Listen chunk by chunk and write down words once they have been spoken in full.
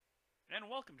and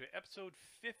welcome to episode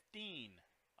 15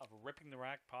 of Ripping the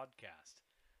Rack podcast.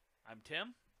 I'm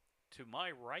Tim. To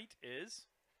my right is...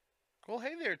 Well,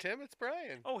 hey there, Tim. It's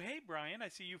Brian. Oh, hey, Brian. I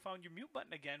see you found your mute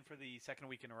button again for the second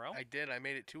week in a row. I did. I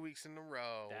made it 2 weeks in a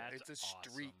row. That's it's a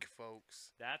streak, awesome.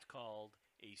 folks. That's called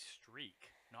a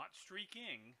streak, not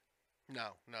streaking.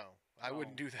 No. I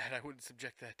wouldn't do that. I wouldn't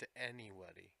subject that to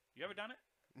anybody. You ever done it?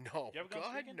 No. You ever gone God,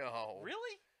 streaking? no.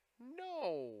 Really?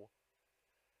 No.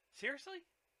 Seriously?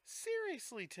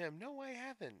 Seriously, Tim. No, I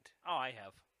haven't. Oh, I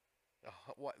have.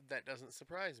 What? That doesn't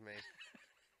surprise me.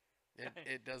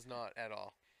 It does not at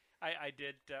all. I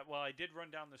did. I did run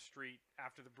down the street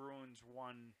after the Bruins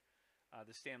won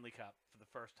the Stanley Cup for the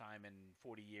first time in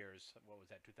 40 years. What was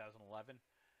that? 2011.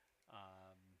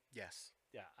 Yes.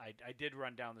 Yeah, I did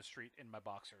run down the street in my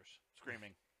boxers,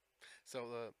 screaming. So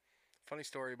the funny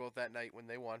story about that night when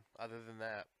they won, other than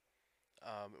that,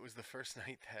 it was the first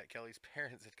night that Kelly's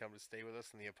parents had come to stay with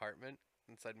us in the apartment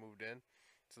since I'd moved in.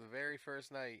 So the very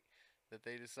first night that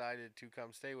they decided to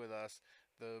come stay with us,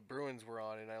 the Bruins were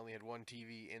on, and I only had one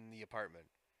TV in the apartment.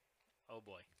 Oh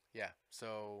boy. Yeah,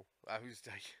 so I was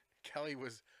like, Kelly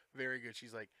was very good.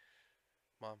 She's like,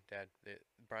 Mom, Dad,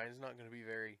 Brian's not going to be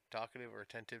very talkative or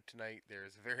attentive tonight.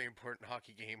 There's a very important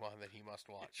hockey game on that he must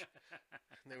watch.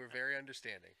 And they were very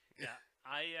understanding. Yeah,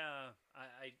 I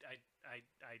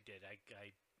did.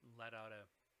 I let out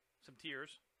some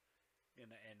tears, and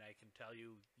I can tell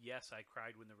you, yes, I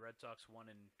cried when the Red Sox won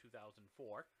in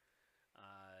 2004.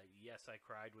 Yes, I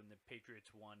cried when the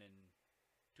Patriots won in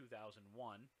 2001.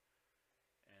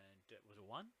 And was it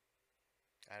one?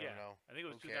 I don't know. I think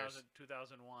it was Who cares?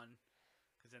 2001,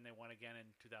 because then they won again in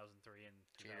 2003 and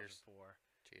 2004.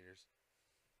 Cheaters.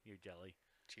 You're jelly.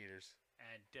 Cheaters.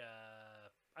 And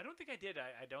I don't think I did.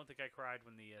 I don't think I cried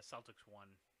when the Celtics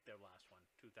won their last one,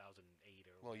 2008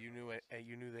 or. Well, you knew it.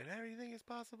 You knew that everything is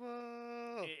possible.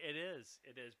 It is.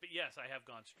 But yes, I have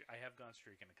gone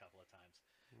streaking a couple of times.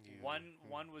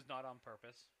 One was not on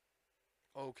purpose.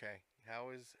 Okay.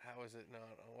 How is it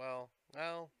not? Well.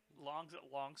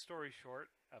 Long story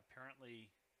short, apparently,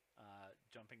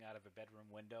 jumping out of a bedroom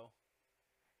window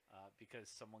because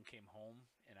someone came home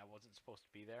and I wasn't supposed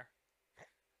to be there.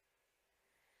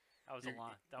 That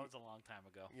was a long time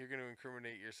ago. You're going to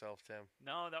incriminate yourself, Tim.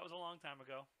 No, that was a long time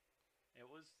ago. It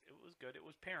was good. It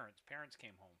was parents. Parents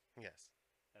came home. Yes.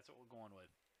 That's what we're going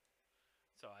with.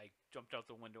 So I jumped out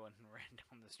the window and ran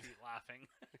down the street laughing.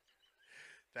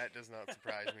 That does not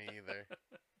surprise me either.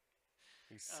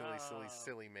 You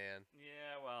silly man.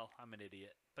 Yeah, well, I'm an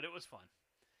idiot. But it was fun.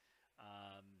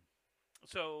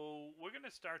 So we're going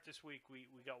to start this week. We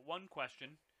got one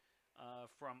question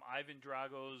from Ivan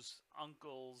Drago's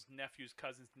uncle's, nephew's,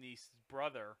 cousin's, niece's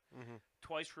brother,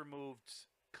 twice removed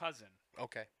cousin.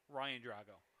 Okay. Ryan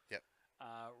Drago. Yep.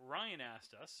 Ryan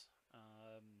asked us.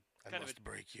 I must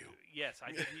break you. Yes,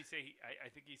 I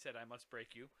think he said I must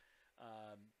break you.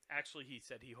 Actually, he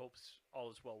said he hopes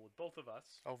all is well with both of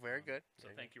us. Oh, very good. So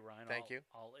thank you, Ryan. Thank you.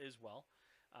 All is well.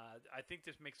 I think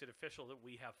this makes it official that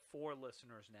we have 4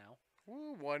 listeners now.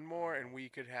 Woo, one more, and we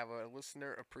could have a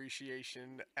listener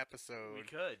appreciation episode.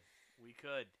 We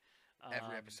could.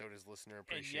 Every episode is listener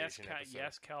appreciation episode.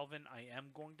 Yes, Calvin, I am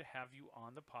going to have you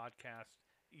on the podcast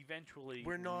eventually.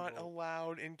 We're not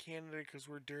allowed in Canada because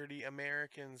we're dirty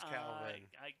Americans, Calvin.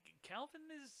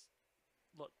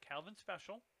 Calvin's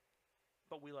special,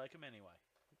 but we like him anyway.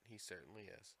 He certainly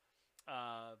is.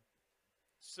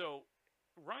 So,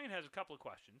 Ryan has a couple of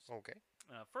questions. Okay.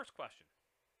 First question.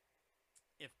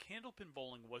 If Candlepin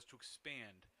Bowling was to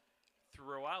expand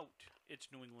throughout its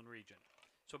New England region,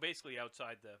 so basically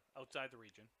outside the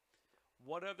region,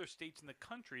 what other states in the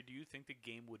country do you think the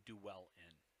game would do well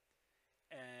in?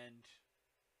 And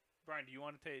Brian, do you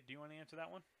want to answer that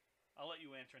one? I'll let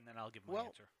you answer, and then I'll give my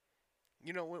answer.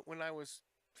 You know, when I was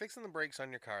fixing the brakes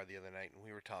on your car the other night, and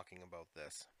we were talking about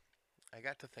this, I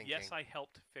got to thinking. Yes, I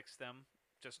helped fix them,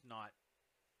 just not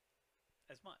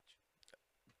as much.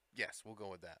 Yes, we'll go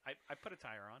with that. I put a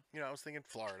tire on. You know, I was thinking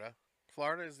Florida.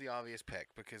 Florida is the obvious pick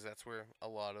because that's where a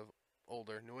lot of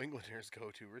older New Englanders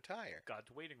go to retire. God's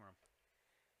waiting room.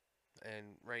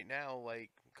 And right now,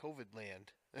 like, COVID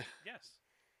land. Yes.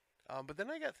 But then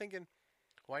I got thinking,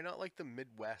 why not like the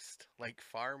Midwest, like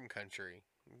farm country?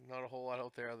 Not a whole lot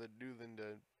out there other to do than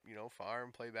to,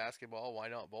 farm, play basketball. Why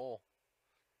not bowl?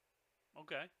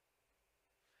 Okay.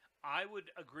 I would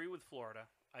agree with Florida.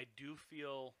 I do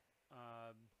feel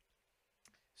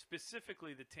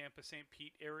specifically the Tampa-St.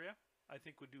 Pete area, I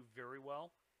think would do very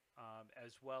well,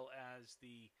 as well as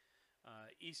the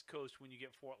East Coast when you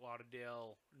get Fort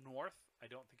Lauderdale north. I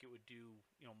don't think it would do,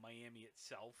 Miami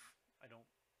itself, I don't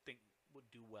think would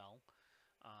do well.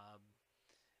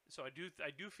 So I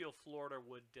do feel Florida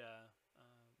would.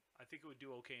 I think it would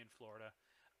do okay in Florida.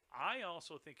 I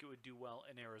also think it would do well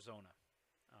in Arizona.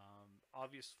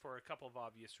 Obvious for a couple of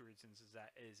obvious reasons is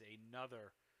that is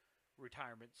another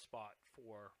retirement spot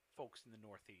for folks in the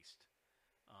Northeast.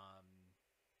 Um,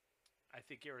 I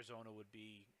think Arizona would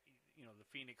be, the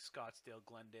Phoenix, Scottsdale,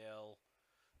 Glendale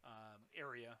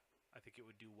area. I think it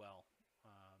would do well.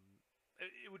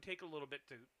 It would take a little bit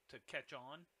to catch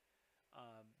on.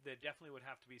 There definitely would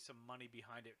have to be some money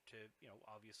behind it to,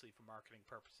 obviously for marketing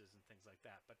purposes and things like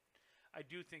that. But I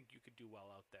do think you could do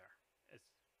well out there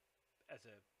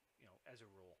as a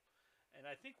rule. And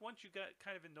I think once you got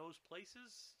kind of in those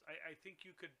places, I think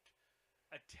you could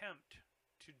attempt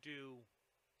to do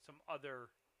some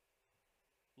other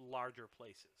larger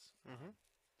places. Mhm.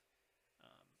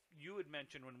 You had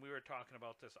mentioned when we were talking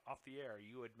about this off the air,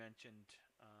 you had mentioned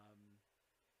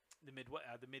the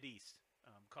Mid East.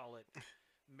 Call it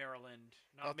Maryland,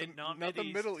 Not the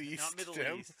Mid-East, Middle East, not Middle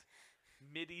Tim. East,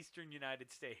 Mid-Eastern United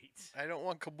States. I don't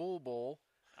want Kabul Bowl.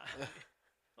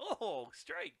 Oh,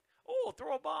 strike! Oh,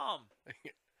 throw a bomb!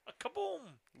 A kaboom!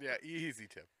 Yeah, easy,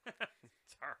 Tim.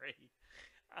 Sorry,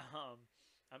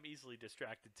 I'm easily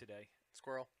distracted today.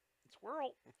 Squirrel.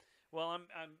 Squirrel. Well, I'm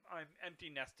empty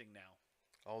nesting now.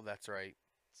 Oh, that's right.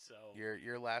 So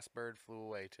Your last bird flew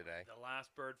away today. the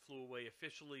last bird flew away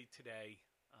officially today.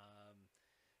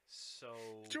 So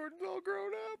Jordan's all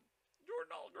grown up.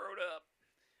 Jordan all grown up.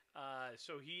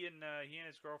 So he and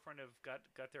his girlfriend have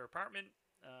got their apartment.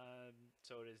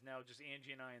 So it is now just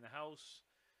Angie and I in the house.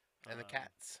 And the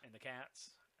cats. And the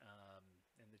cats.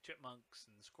 And the chipmunks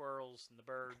and the squirrels and the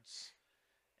birds.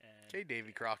 And Okay,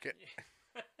 Davy Crockett.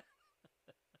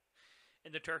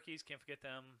 and the turkeys, can't forget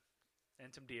them.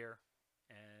 And some deer.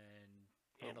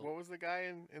 And What was the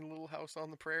guy in Little House on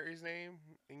the Prairie's name?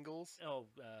 Ingalls?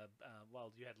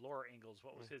 well, you had Laura Ingalls.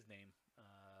 What was his name?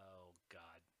 Oh,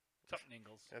 God. Something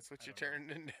Ingalls. That's what I you don't know.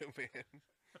 turned into, man.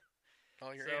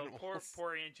 All your So animals.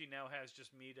 poor Angie now has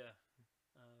just me to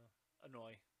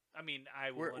annoy. I mean,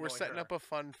 I will We're annoy setting her. up a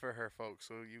fund for her, folks,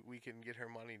 so we can get her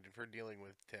money for dealing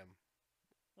with Tim.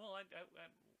 Well, I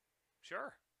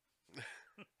sure.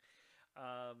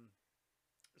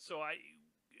 So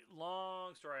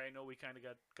long story. I know we kind of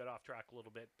got off track a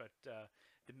little bit, but the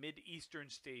mid-eastern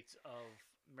states of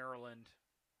Maryland,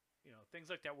 things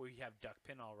like that where you have duck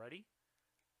pin already.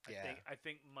 Yeah. I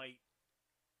think might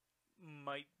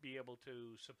be able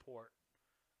to support.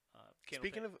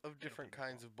 Speaking of different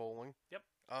kinds of bowling. Yep.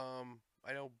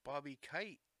 I know Bobby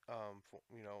Kite,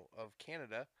 of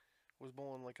Canada, was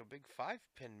bowling like a big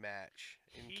 5-pin match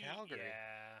in Calgary.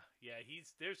 Yeah.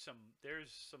 There's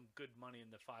some good money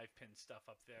in the 5-pin stuff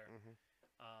up there. Mhm.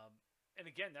 And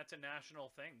again, that's a national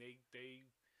thing.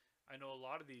 I know a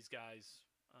lot of these guys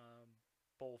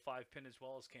bowl 5-pin as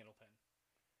well as candlepin.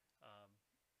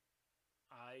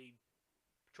 I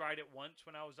tried it once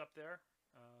when I was up there.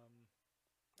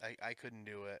 I couldn't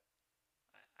do it.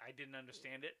 I didn't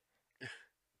understand it. It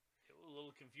was a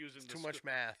little confusing. It's too much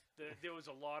math. There was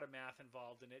a lot of math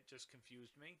involved, and it just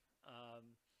confused me.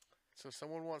 So if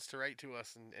someone wants to write to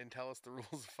us and tell us the rules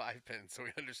of 5-pin so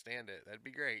we understand it, that'd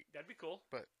be great. That'd be cool.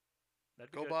 But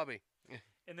That'd be go good. Bobby.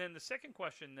 And then the second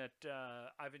question that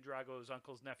Ivan Drago's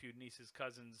uncle's nephew, niece's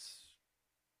cousins,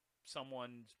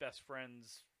 someone's best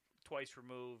friends, twice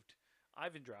removed,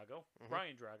 Ivan Drago, Mhm.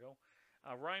 Ryan Drago.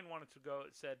 Ryan wanted to go.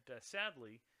 It said,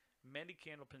 sadly, many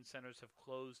candlepin centers have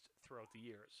closed throughout the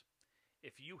years.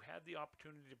 If you had the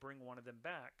opportunity to bring one of them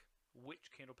back,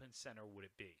 which candlepin center would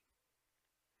it be?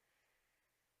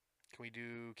 Can we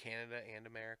do Canada and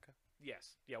America?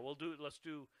 Yes. Yeah, we'll do. Let's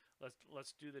do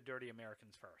the dirty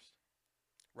Americans first.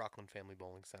 Rockland Family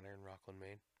Bowling Center in Rockland,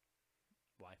 Maine.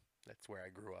 Why? That's where I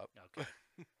grew up. Okay.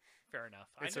 Fair enough.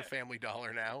 It's a Family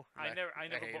Dollar now. I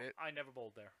hate never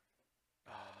bowled there.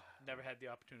 Never had the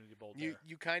opportunity to bowl You there.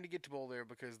 you kind of get to bowl there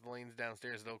because the lanes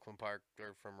downstairs at Oakland Park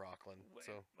are from Rockland.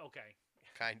 So Okay.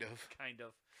 kind of. Kind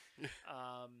of.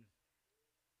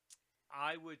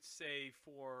 I would say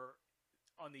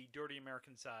on the dirty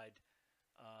American side,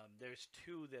 there's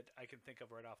two that I can think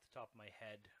of right off the top of my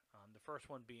head. The first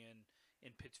one being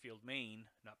in Pittsfield, Maine,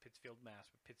 not Pittsfield, Mass,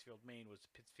 but Pittsfield, Maine was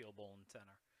Pittsfield Bowling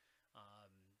Center.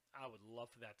 I would love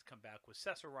for that to come back with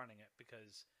Cesar running it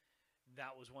because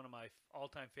that was one of my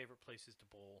all-time favorite places to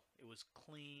bowl. It was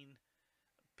clean,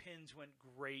 pins went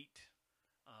great,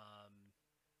 and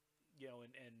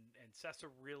Cesar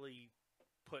really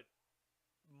put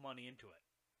money into it.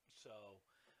 So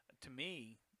to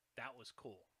me, that was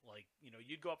cool. Like,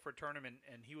 you'd go up for a tournament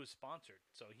and he was sponsored.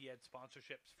 So he had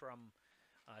sponsorships from,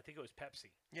 I think it was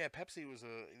Pepsi. Yeah, Pepsi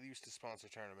used to sponsor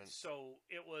tournaments. So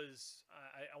it was,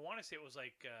 I want to say it was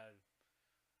like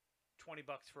 $20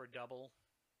 for a double.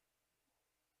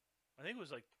 I think it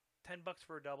was like $10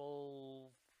 for a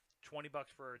double, $20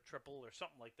 for a triple, or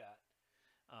something like that.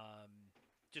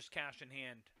 Just cash in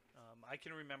hand. I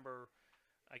can remember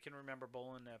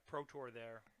bowling a pro tour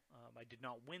there. I did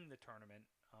not win the tournament,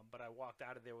 but I walked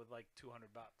out of there with like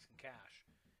 $200 in cash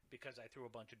because I threw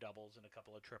a bunch of doubles and a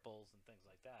couple of triples and things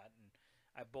like that. And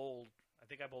I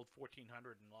think I bowled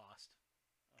 1,400 and lost.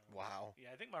 Wow.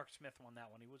 Yeah, I think Mark Smith won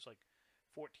that one. He was like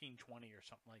 1420 or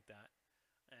something like that,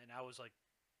 and I was like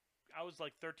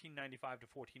 1395 to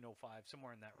 1405,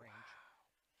 somewhere in that range.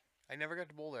 I never got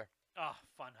to bowl there. Ah,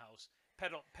 fun house.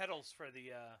 Pedals for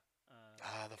the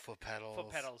the foot pedals.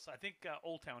 foot pedals. I think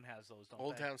Old Town has those. Don't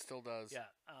Old they? Town still does.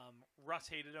 Yeah. Russ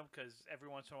hated them because every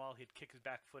once in a while he'd kick his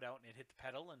back foot out and it'd hit the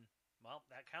pedal, and well,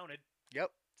 that counted.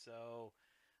 Yep. So,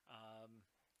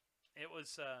 it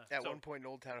was At one point in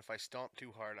Old Town, if I stomped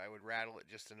too hard, I would rattle it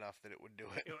just enough that it would do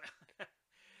it.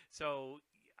 So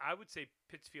I would say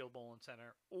Pittsfield Bowling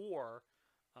Center, or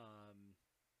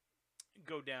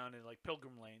go down in like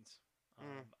Pilgrim Lanes.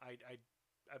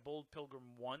 I bowled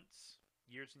Pilgrim once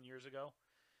years and years ago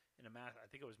in I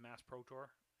think it was Mass Pro Tour,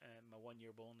 and my 1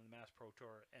 year bowling in the Mass Pro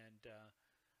Tour, and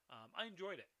I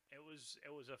enjoyed it. It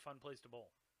was a fun place to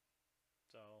bowl.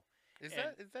 So Is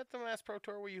that the Mass Pro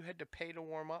Tour where you had to pay to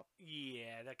warm up?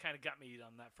 yeah, that kind of got me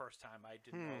on that first time. I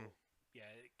didn't know. Yeah,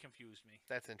 it confused me.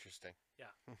 That's interesting.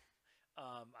 Yeah.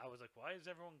 I was like, why is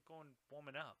everyone going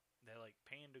warming up? They're like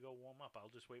paying to go warm up.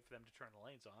 I'll just wait for them to turn the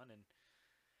lanes on. And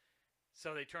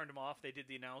so they turned them off. They did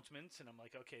the announcements, and I'm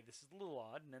like, okay, this is a little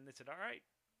odd. And then they said, all right,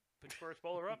 put your first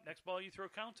bowler up. Next ball you throw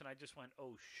counts. And I just went,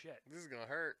 oh, shit. This is going to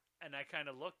hurt. And I kind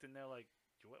of looked, and they're like,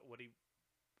 what do you...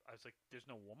 I was like, there's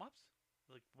no warm-ups?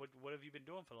 Like, what have you been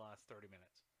doing for the last 30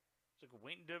 minutes? It's like,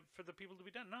 waiting for the people to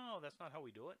be done. No, that's not how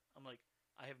we do it. I'm like,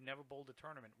 I have never bowled a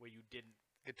tournament where you didn't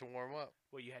get to warm up,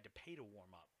 where you had to pay to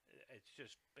warm up.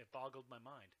 It boggled my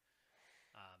mind.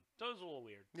 So it was a little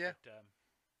weird. Yeah. But,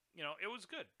 it was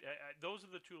good. Those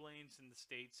are the two lanes in the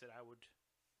States that I would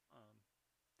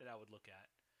look at.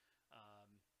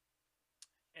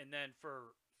 And then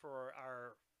for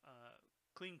our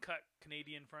clean cut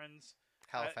Canadian friends,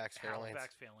 Halifax Fairlanes.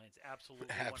 Halifax Fairlanes, absolutely.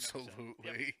 100%.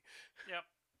 Absolutely. Yep.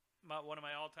 One of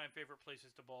my all-time favorite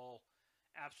places to bowl.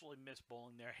 Absolutely missed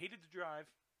bowling there. Hated the drive.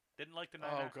 Didn't like the 9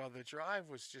 hours. Oh god, the drive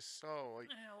was just so like.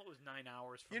 Well, it was 9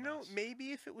 hours.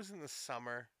 Maybe if it was in the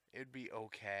summer, it'd be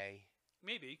okay.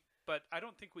 Maybe, but I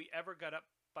don't think we ever got up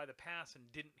by the pass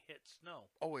and didn't hit snow.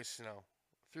 Always snow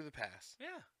through the pass.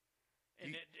 Yeah.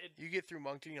 And you get through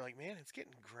Moncton, you're like, man, it's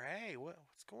getting gray.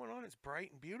 What's going on? It's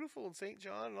bright and beautiful in St.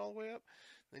 John and all the way up.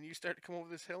 Then you start to come over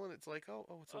this hill, and it's like, oh,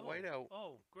 it's a whiteout.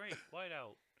 Oh, great,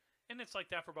 whiteout. And it's like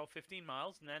that for about 15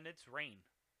 miles, and then it's rain.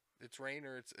 It's rain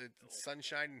or it's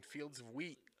sunshine and fields of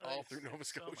wheat all through Nova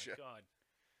Scotia. Oh, my God.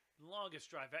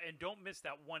 Longest drive. And don't miss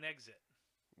that one exit.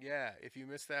 Yeah, if you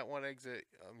miss that one exit,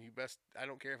 you best... I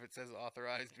don't care if it says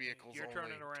authorized vehicles You're only.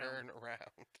 turning around. Turn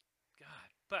around. God.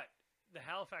 But the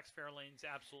Halifax Fairlanes,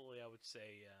 absolutely, I would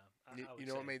say... you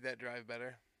know what made that drive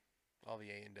better? All the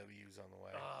A&Ws on the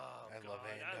way. Oh, I love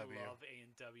A&W. I love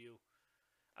A&W.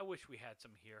 I wish we had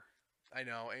some here. I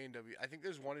know, A&W. I think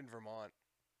there's one in Vermont.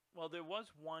 Well, there was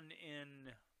one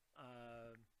in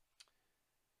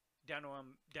down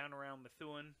around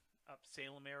Methuen, up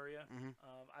Salem area. Mm-hmm.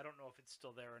 I don't know if it's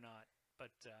still there or not,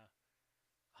 but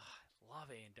I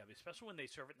love A&W, especially when they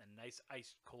serve it in a nice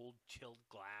ice cold chilled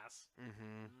glass.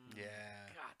 Mm-hmm.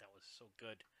 Yeah. God, that was so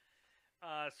good.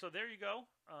 So there you go.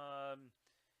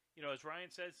 As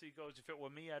Ryan says, he goes, if it were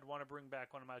me, I'd want to bring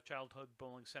back one of my childhood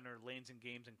bowling center lanes and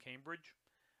games in Cambridge.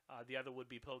 The other would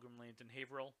be Pilgrim Lanes in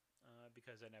Haverhill.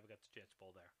 Because I never got the chance to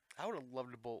bowl there. I would have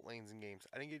loved to bowl lanes and games.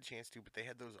 I didn't get a chance to, but they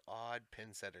had those odd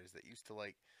pin setters that used to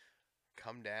like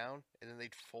come down and then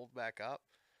they'd fold back up.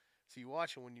 So you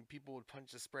watch it when people would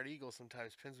punch the spread eagle.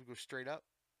 Sometimes pins would go straight up,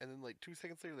 and then like 2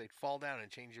 seconds later they'd fall down and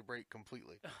change your break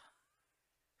completely.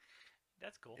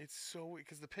 That's cool. It's so weird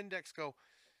because the pin decks go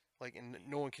like, and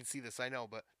no one can see this, I know,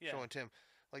 but showing Tim,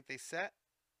 like they set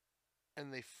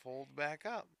and they fold back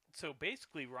up. So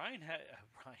basically, Brian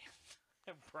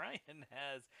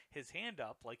has his hand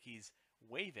up like he's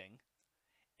waving,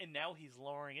 and now he's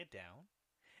lowering it down,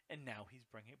 and now he's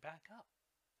bringing it back up.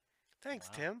 Thanks,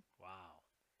 wow. Tim. Wow.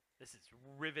 This is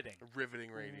riveting.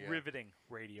 Riveting radio. Riveting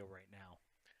radio right now.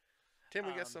 Tim,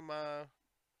 we got some...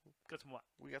 got some what?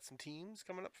 We got some teams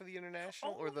coming up for the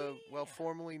International,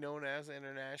 formerly known as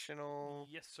International.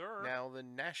 Yes, sir. Now the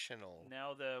National.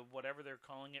 Now whatever they're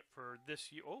calling it for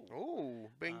this year. Oh,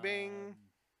 bing, bing.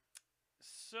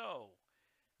 So...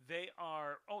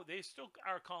 they still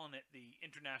are calling it the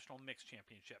International Mixed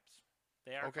Championships.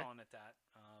 They are calling it that.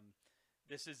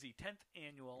 This is the 10th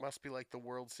annual. Must be like the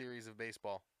World Series of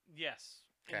baseball. Yes,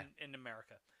 Okay. in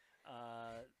America.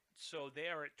 So they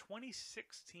are at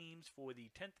 26 teams for the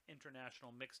 10th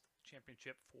International Mixed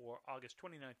Championship for August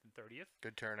 29th and 30th.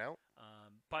 Good turnout.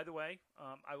 By the way,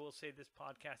 I will say this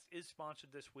podcast is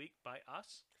sponsored this week by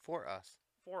us. For us.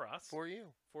 For us. For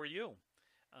you. For you.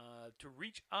 To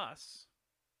reach us,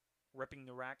 Ripping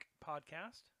the Rack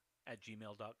Podcast at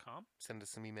gmail.com. Send us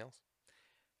some emails.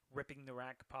 Ripping the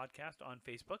Rack Podcast on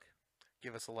Facebook.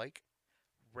 Give us a like.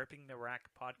 Ripping the Rack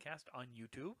Podcast on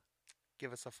YouTube.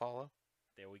 Give us a follow.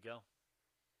 There we go.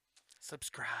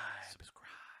 Subscribe.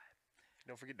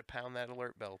 Don't forget to pound that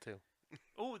alert bell, too.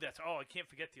 I can't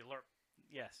forget the alert.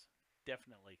 Yes,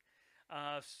 definitely.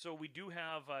 So we do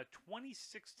have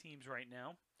 26 teams right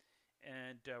now.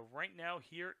 And right now,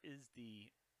 here is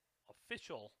the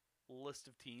official list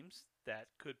of teams that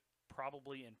could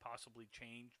probably and possibly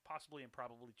change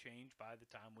by the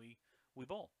time we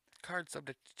bowl. Card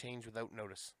subject to change without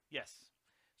notice. Yes.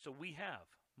 So we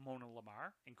have Mona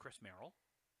Lamar and Chris Merrill.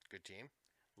 Good team.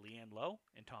 Leanne Lowe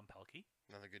and Tom Pelkey.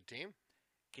 Another good team.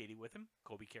 Katie Witham,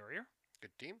 Kobe Carrier.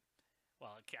 Good team.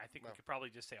 Well, I think we could probably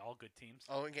just say all good teams.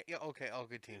 Oh, okay. Yeah, okay. All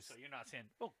good teams. So you're not saying,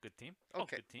 oh, good team. Okay. Oh,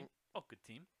 good team. Oh, good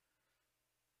team.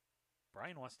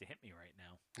 Brian wants to hit me right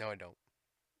now. No, I don't.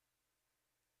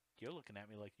 You're looking at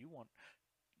me like you want.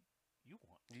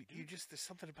 You just, there's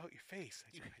something about your face.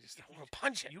 I just don't want to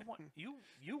punch it. You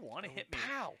want to hit me.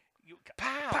 Pow.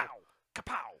 Pow. Pow.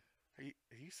 Kapow. Are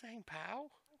you saying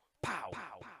pow? Pow.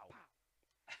 Pow.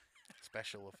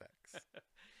 Special effects.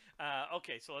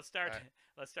 Okay, so let's start. Right.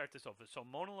 Let's start this over. So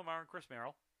Mona Lamar and Chris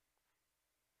Merrill.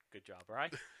 Good job, all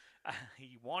right?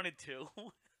 He wanted to.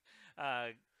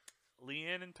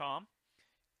 Leanne and Tom.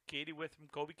 Katie Witham,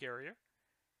 Kobe Carrier.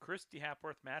 Christy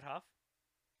Hapworth, Matt Huff.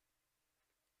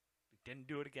 Didn't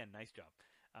do it again. Nice job.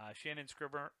 Shannon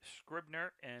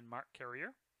Scribner and Mark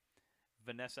Carrier.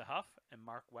 Vanessa Huff and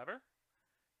Mark Weber.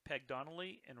 Peg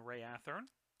Donnelly and Ray Athern.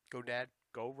 Go, Dad.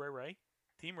 Go, Ray.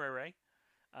 Team Ray.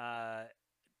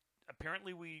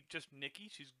 Apparently, Nikki.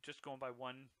 She's just going by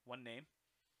one name.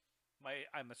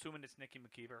 I'm assuming it's Nikki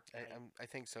McKeever. I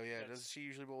think so. Yeah. Doesn't she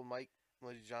usually bowl with Mike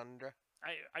Legendre?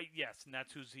 Yes, and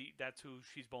that's who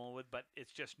she's bowling with. But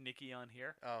it's just Nikki on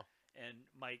here. Oh. And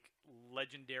Mike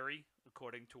Legendary,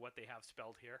 according to what they have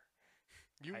spelled here.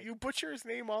 You butcher his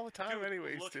name all the time, Dude,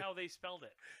 anyways. Look how they spelled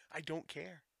it. I don't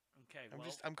care. Okay,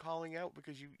 I'm calling out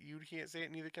because you can't say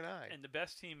it, neither can I. And the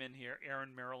best team in here,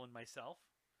 Aaron Merrill and myself.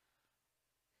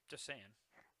 Just saying.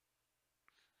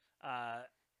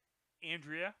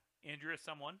 Andrea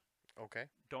someone. Okay.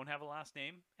 Don't have a last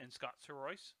name, and Scott Sir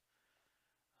Royce.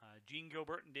 Gene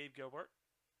Gilbert and Dave Gilbert.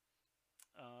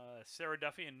 Sarah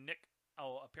Duffy and Nick.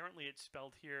 Oh, apparently it's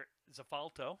spelled here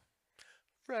Zafalto.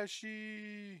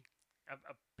 Freshie.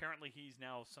 Apparently he's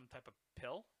now some type of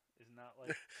pill. Isn't that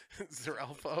like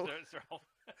Zeralfo?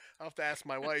 I'll have to ask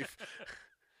my wife.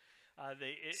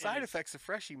 Side effects of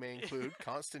Freshie may include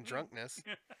constant drunkenness,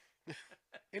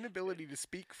 inability to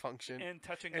speak function, and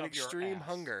touching and of extreme your ass.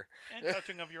 hunger. And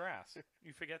touching of your ass.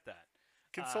 You forget that.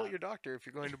 Consult your doctor if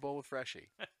you're going to bowl with Freshie.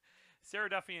 Sarah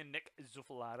Duffy and Nick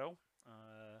Zuffalato.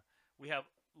 We have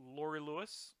Lori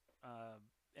Lewis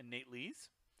and Nate Lees.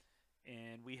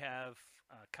 And we have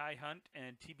Kai Hunt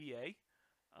and TBA.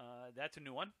 That's a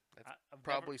new one. That's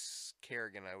probably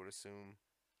Kerrigan, I would assume.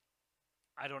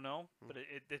 I don't know, but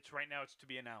it's right now. It's to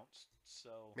be announced. So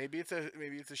maybe it's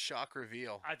a shock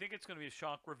reveal. I think it's going to be a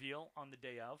shock reveal on the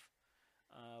day of.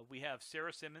 We have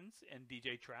Sarah Simmons and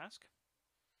DJ Trask.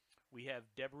 We have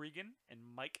Deb Regan and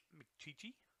Mike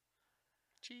McCheechy.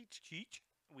 Cheech.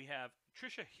 We have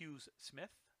Trisha Hughes Smith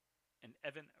and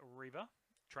Evan Riva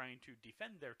trying to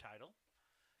defend their title,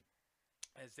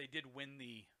 as they did win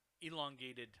the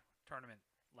elongated tournament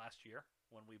last year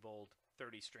when we bowled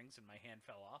 30 strings and my hand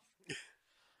fell off.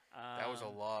 That was a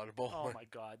lot of bowling. Oh my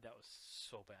God, that was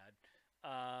so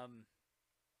bad.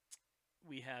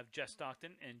 We have Jess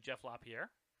Stockton and Jeff LaPierre.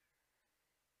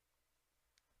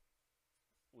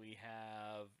 We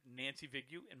have Nancy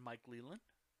Vigu and Mike Leland.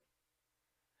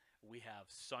 We have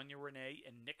Sonia Renee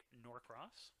and Nick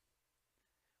Norcross.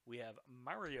 We have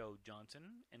Mario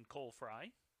Johnson and Cole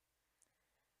Fry.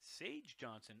 Sage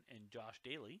Johnson and Josh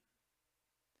Daly.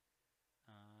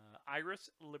 Iris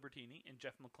Libertini and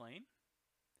Jeff McLean.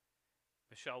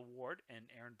 Michelle Ward and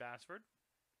Aaron Bassford.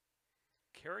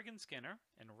 Kerrigan Skinner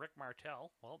and Rick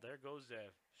Martell. Well, there goes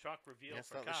the shock reveal That's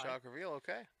for not Kai. the shock reveal,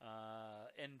 okay.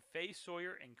 And Faye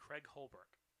Sawyer and Craig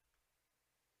Holbrook.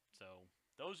 So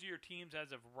those are your teams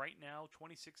as of right now.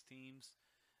 26 teams.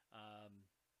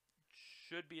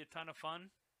 Should be a ton of fun.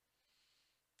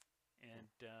 And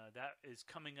that is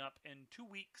coming up in 2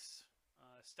 weeks.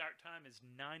 Start time is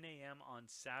 9 a.m. on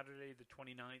Saturday the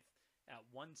 29th at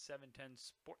 1710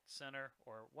 Sports Center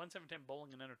or 1710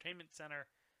 Bowling and Entertainment Center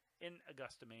in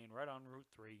Augusta, Maine, right on Route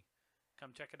 3.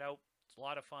 Come check it out. It's a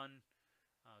lot of fun.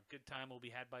 Good time will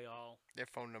be had by all. Their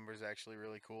phone number is actually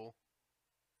really cool.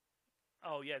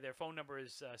 Oh, yeah, their phone number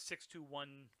is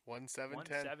 621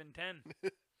 1710.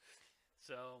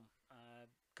 So,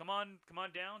 come on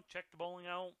down. Check the bowling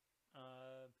out.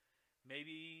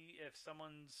 Maybe if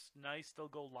someone's nice, they'll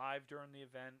go live during the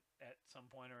event at some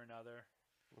point or another.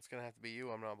 It's going to have to be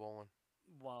you. I'm not bowling.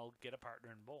 Well, get a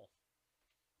partner and bowl.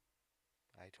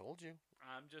 I told you.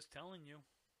 I'm just telling you.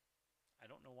 I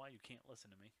don't know why you can't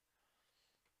listen to me.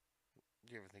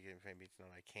 Do you ever think maybe it's not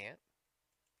I can't?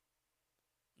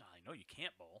 No, I know you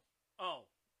can't bowl. Oh.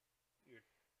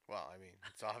 Well, I mean,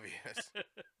 it's obvious.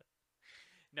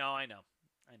 No, I know.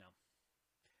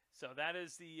 So that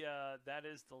is the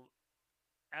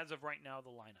as of right now the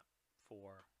lineup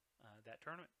for that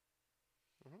tournament.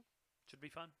 Mhm. Should be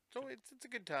fun. So it's a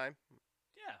good time.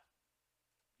 Yeah,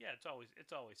 it's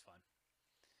always fun.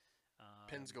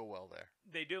 Pins go well there.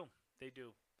 They do.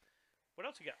 What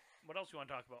else you got? What else you want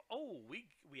to talk about? Oh, we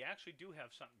actually do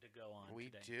have something to go on We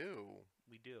today.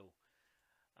 We do.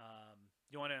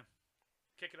 You want to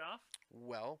kick it off?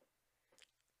 Well,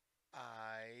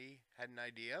 I had an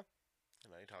idea,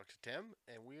 and I talked to Tim,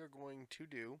 and we are going to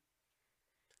do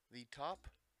the top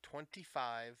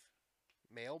 25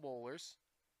 male bowlers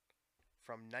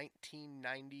from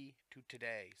 1990 to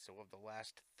today, so of the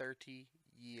last 30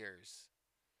 years,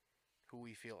 who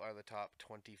we feel are the top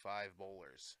 25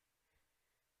 bowlers.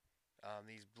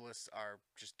 These lists are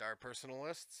just our personal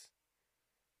lists.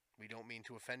 We don't mean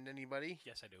to offend anybody.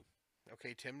 Yes, I do.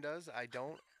 Okay, Tim does. I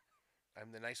don't.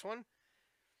 I'm the nice one.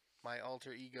 My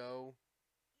alter ego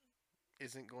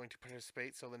isn't going to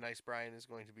participate, so the nice Brian is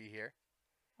going to be here.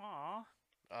 Aw.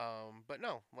 But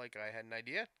no, like I had an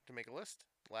idea to make a list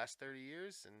last 30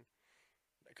 years, and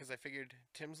because I figured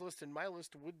Tim's list and my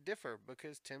list would differ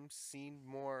because Tim's seen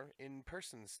more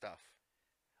in-person stuff.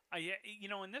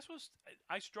 And this was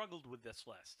I struggled with this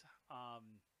list,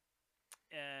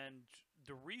 and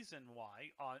the reason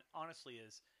why, honestly,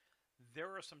 is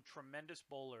there are some tremendous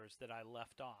bowlers that I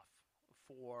left off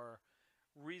for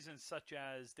reasons such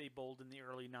as they bowled in the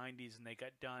early '90s and they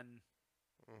got done,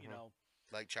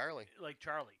 Like Charlie. Like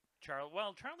Charlie.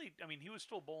 Charlie, I mean, he was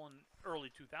still bowling early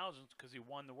 2000s because he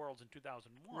won the Worlds in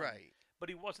 2001. Right. But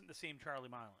he wasn't the same Charlie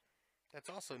Milan. That's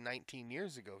also 19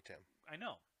 years ago, Tim. I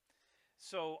know.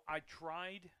 So I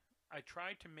tried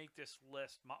to make this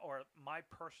list, my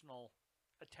personal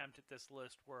attempt at this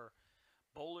list were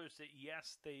bowlers that,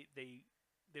 yes, they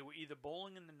were either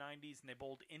bowling in the 90s and they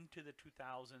bowled into the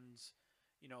 2000s,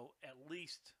 at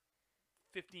least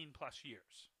 15 plus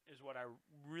years is what I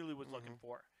really was looking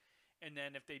for. And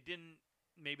then if they didn't,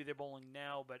 maybe they're bowling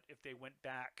now, but if they went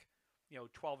back,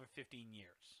 12 or 15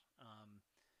 years.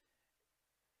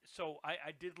 So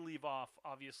I did leave off,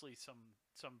 obviously,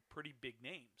 some pretty big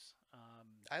names.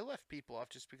 I left people off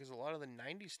just because a lot of the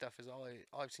 90s stuff is all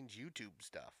I've seen is YouTube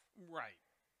stuff. Right.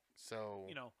 So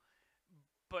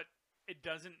but it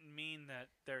doesn't mean that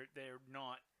they're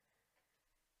not.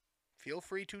 Feel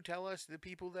free to tell us the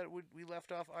people that we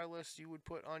left off our list you would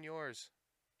put on yours.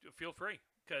 Feel free,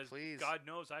 because Please. God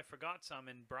knows I forgot some,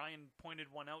 and Brian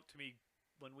pointed one out to me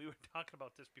when we were talking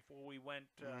about this before we went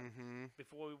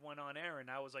on air, and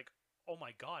I was like, "Oh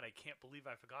my God, I can't believe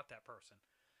I forgot that person."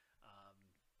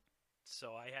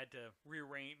 So I had to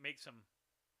make some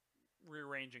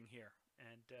rearranging here,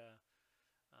 and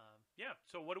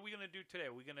So what are we gonna do today?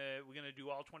 Are we gonna do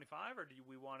all 25, or do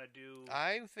we want to do?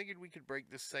 I figured we could break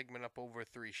this segment up over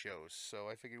 3 shows, so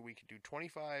I figured we could do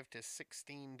 25 to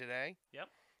 16 today. Yep.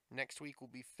 Next week will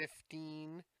be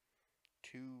 15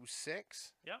 to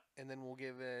 6. Yep. And then we'll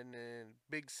give a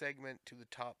big segment to the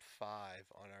top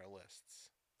 5 on our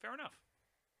lists. Fair enough.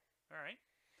 All right.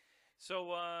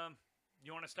 So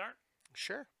you want to start?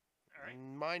 Sure. All right.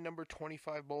 My number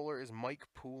 25 bowler is Mike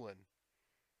Poulin.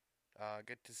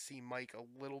 Get to see Mike a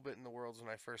little bit in the Worlds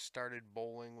when I first started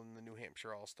bowling, when the New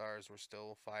Hampshire All-Stars were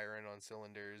still firing on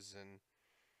cylinders, and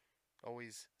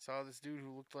always saw this dude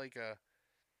who looked like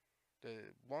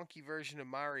the wonky version of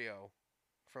Mario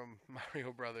from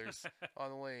Mario Brothers on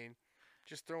the lane,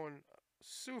 just throwing a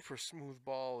super smooth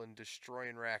ball and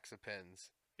destroying racks of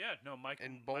pins. Yeah, no, Mike.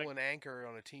 And bowling anchor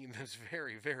on a team that's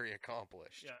very, very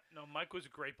accomplished. Yeah, no, Mike was a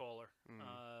great bowler.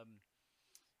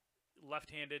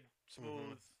 Left-handed,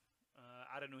 smooth,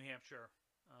 out of New Hampshire.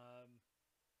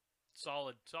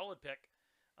 Solid pick.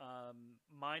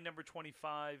 My number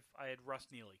 25, I had Russ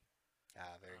Neely.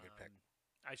 Very good pick.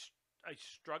 I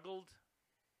struggled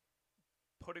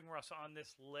putting Russ on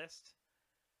this list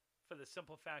for the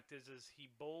simple fact is he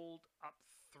bowled up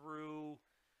through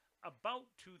about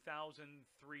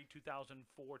 2003,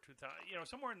 2004, 2000,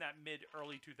 somewhere in that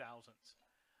early 2000s.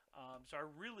 So I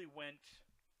really went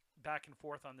back and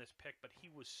forth on this pick, but he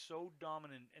was so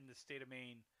dominant in the state of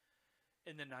Maine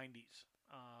in the 90s,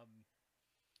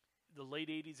 the late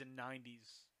 80s and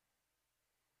 90s,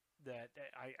 that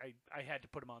I had to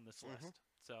put him on this list.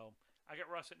 So I got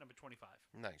Russ at number 25.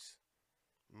 Nice.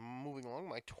 Moving along,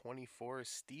 my 24 is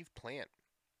Steve Plant.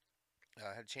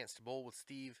 I had a chance to bowl with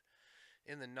Steve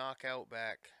in the knockout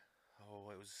back.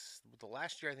 It was the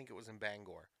last year. I think it was in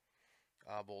Bangor.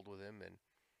 Bowled with him, and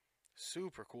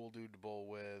super cool dude to bowl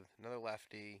with. Another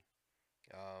lefty.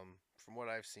 From what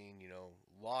I've seen,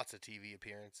 lots of TV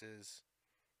appearances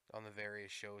on the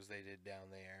various shows they did down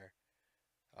there.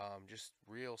 Just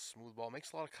real smooth ball.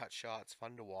 Makes a lot of cut shots.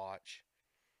 Fun to watch.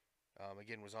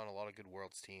 Again, was on a lot of good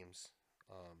Worlds teams.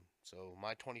 So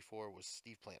my 24 was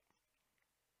Steve Plant.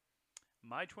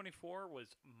 My 24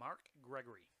 was Mark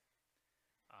Gregory.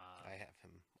 I have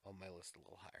him on my list a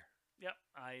little higher. Yep,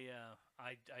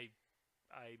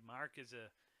 Mark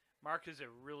is a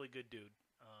really good dude.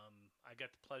 I got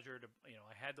the pleasure to,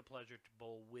 I had the pleasure to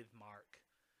bowl with Mark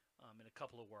in a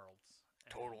couple of Worlds.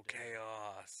 Total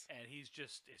chaos. And he's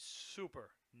just a super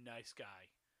nice guy.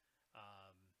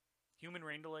 Human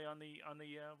rain delay on the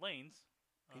lanes.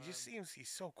 He just seems he's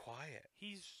so quiet.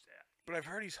 He's. But I've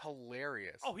heard he's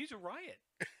hilarious. Oh, he's a riot.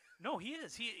 No, he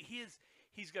is. He is.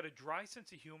 He's got a dry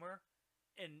sense of humor,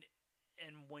 and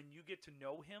when you get to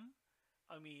know him,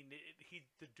 I mean,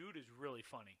 the dude is really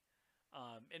funny,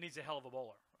 and he's a hell of a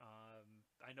bowler.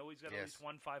 I know he's got at least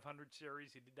one 500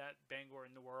 series. He did that Bangor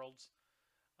in the Worlds.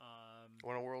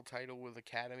 Won a world title with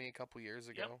Academy a couple years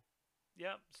ago.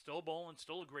 Yep. Still bowling.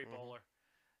 Still a great bowler.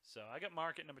 So I got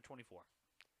Mark at number 24.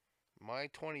 My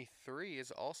 23 is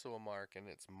also a Mark, and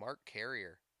it's Mark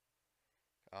Carrier.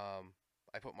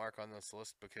 I put Mark on this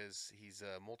list because he's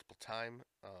a multiple-time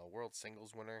world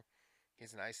singles winner. He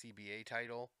has an ICBA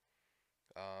title.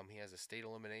 He has a state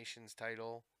eliminations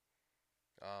title.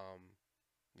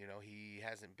 He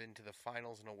hasn't been to the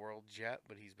finals in a world yet,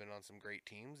 but he's been on some great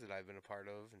teams that I've been a part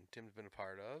of and Tim's been a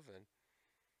part of. And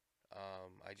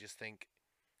I just think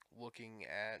looking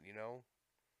at,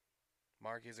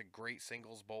 Mark is a great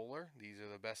singles bowler. These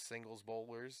are the best singles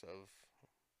bowlers of,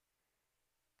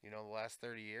 the last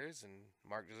 30 years, and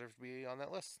Mark deserves to be on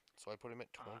that list. So I put him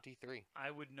at 23. I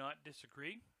would not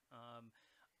disagree.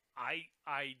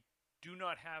 I do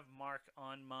not have Mark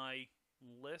on my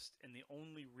list, and the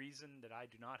only reason that I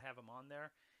do not have him on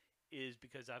there is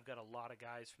because I've got a lot of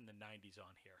guys from the 90s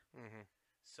on here.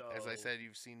 So, as I said,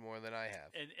 you've seen more than I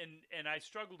have. And I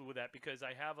struggled with that because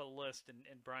I have a list,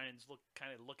 and Brian's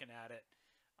kind of looking at it,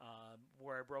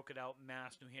 where I broke it out: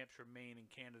 Mass, New Hampshire, Maine, and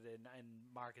Canada. And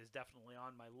Mark is definitely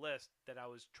on my list that I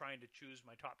was trying to choose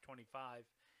my top 25,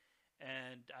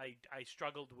 and I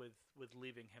struggled with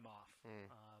leaving him off.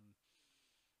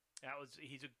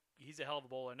 He's a hell of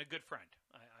a bowler and a good friend.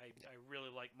 I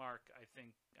really like Mark. I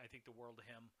think the world of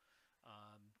him.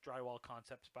 Drywall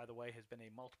Concepts, by the way, has been a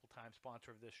multiple-time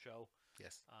sponsor of this show.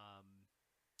 Yes.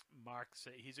 Mark's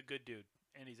he's a good dude,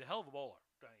 and he's a hell of a bowler.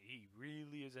 He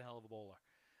really is a hell of a bowler.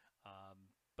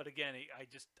 But again,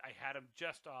 I had him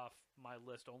just off my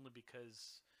list only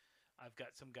because I've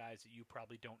got some guys that you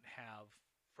probably don't have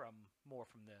from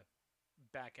the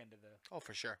back end of the. Oh,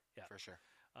 for sure. Yeah, for sure.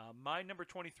 My number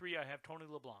 23, I have Tony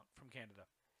LeBlanc from Canada.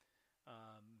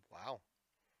 Wow.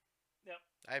 Yep.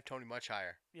 I have Tony much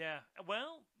higher. Yeah.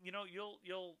 Well,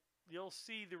 you'll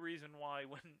see the reason why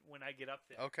when I get up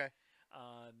there. Okay.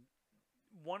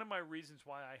 One of my reasons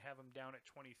why I have him down at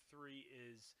 23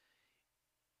 is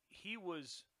he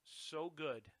was so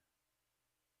good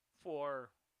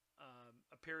for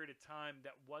a period of time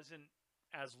that wasn't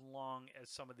as long as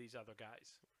some of these other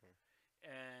guys.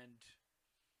 And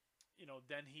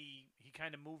then he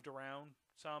kind of moved around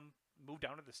some, moved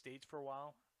down to the States for a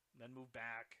while, then moved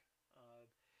back.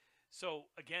 So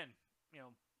again, a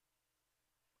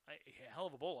hell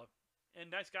of a bowler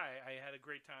and nice guy. I had a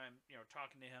great time,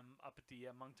 talking to him up at the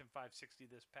Moncton 560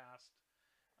 this past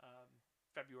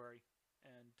February,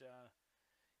 and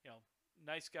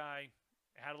nice guy.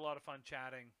 Had a lot of fun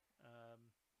chatting.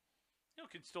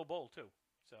 Can still bowl too.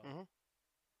 So.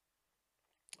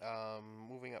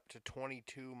 Moving up to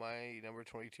 22, my number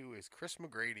 22 is Chris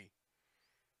McGrady.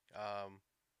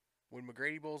 When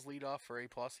McGrady bowls leadoff for A+,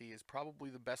 he is probably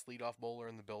the best leadoff bowler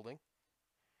in the building.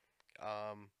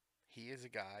 He is a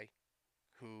guy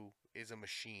who is a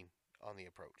machine on the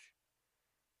approach.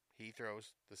 He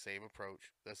throws the same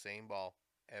approach, the same ball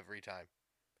every time.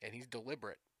 And he's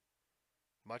deliberate.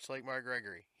 Much like Mark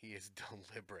Gregory, he is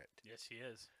deliberate. Yes, he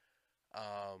is.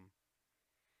 Um,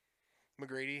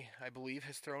 McGrady, I believe,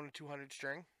 has thrown a 200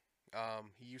 string.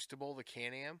 He used to bowl the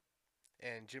Can-Am,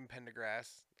 and Jim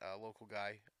Pendergrass, a local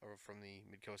guy from the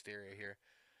Mid-Coast area here,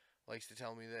 likes to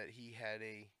tell me that he had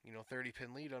a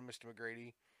 30-pin lead on Mr.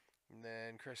 McGrady, and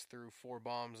then Chris threw 4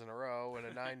 bombs in a row and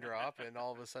a 9 drop, and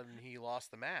all of a sudden he lost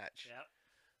the match. Yep.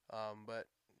 But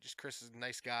just Chris is a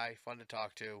nice guy, fun to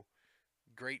talk to,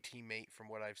 great teammate from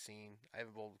what I've seen. I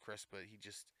haven't bowled with Chris, but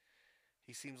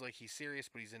he seems like he's serious,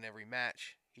 but he's in every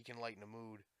match. He can lighten a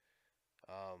mood,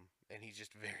 and he's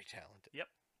just very talented. Yep.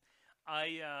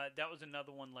 That was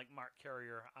another one like Mark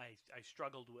Carrier. I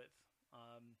struggled with.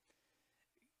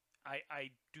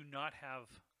 I do not have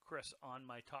Chris on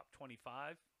my top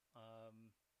 25.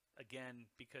 Again,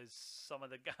 because some of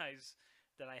the guys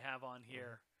that I have on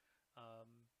here,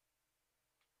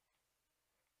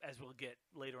 as we'll get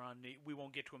later on, we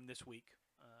won't get to him this week.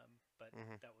 But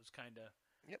that was kind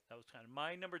of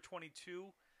my number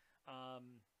 22.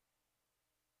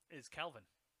 Is Calvin.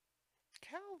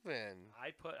 Calvin.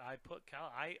 I put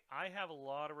Cal. I have a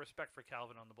lot of respect for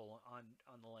Calvin on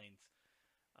the lanes.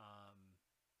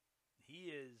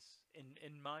 He is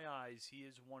in my eyes. He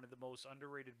is one of the most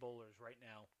underrated bowlers right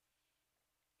now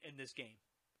in this game.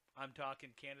 I'm talking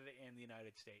Canada and the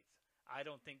United States. I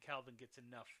don't think Calvin gets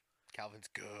enough. Calvin's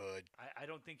good. I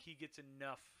don't think he gets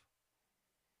enough.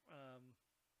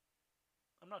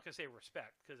 I'm not going to say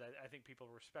respect, because I think people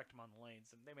respect him on the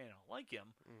lanes, and they may not like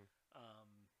him. I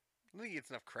don't think he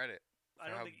gets enough credit for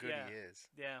how good he is.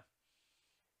 Yeah,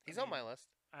 he's on my list.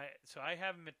 I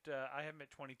have him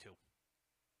at 22.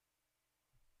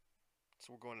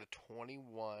 So we're going to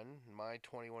 21. My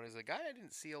 21 is a guy I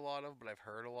didn't see a lot of, but I've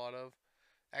heard a lot of.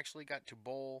 Actually got to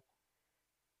bowl,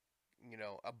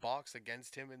 a box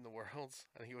against him in the Worlds.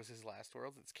 I think it was his last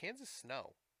Worlds. It's Kansas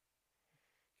Snow.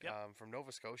 Yep. From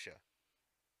Nova Scotia.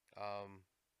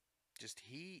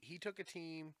 He took a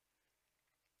team,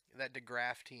 that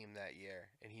DeGraff team that year,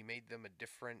 and he made them a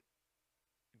different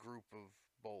group of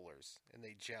bowlers, and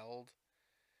they gelled,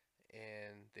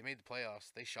 and they made the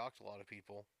playoffs. They shocked a lot of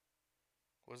people.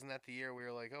 Wasn't that the year we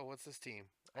were like, oh, what's this team?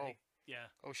 Oh,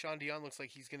 Sean Dion looks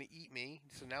like he's going to eat me,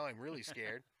 so now I'm really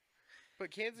scared.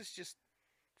 But Kansas, just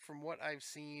from what I've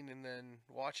seen, and then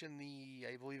watching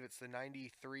I believe it's the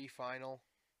 93 final,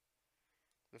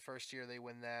 the first year they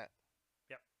win that.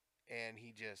 Yep. And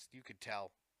you could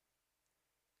tell.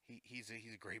 He's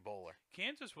a great bowler.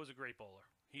 Kansas was a great bowler.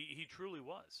 He truly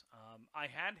was. I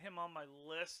had him on my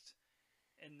list,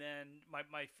 and then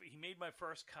he made my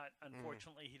first cut.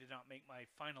 Unfortunately, he did not make my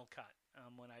final cut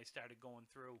when I started going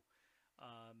through.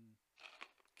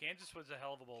 Kansas was a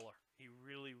hell of a bowler. He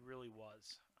really, really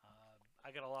was.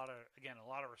 I got a lot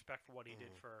of respect for what he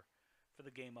did for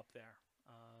the game up there.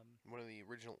 One of the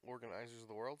original organizers of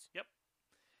the Worlds. Yep.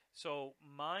 So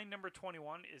my number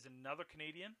 21 is another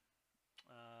Canadian,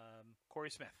 Corey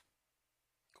Smith.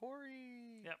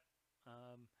 Corey. Yep.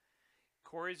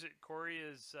 Corey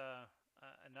is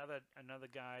another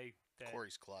guy that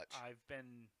Corey's clutch. I've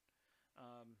been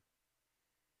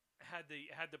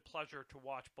had the pleasure to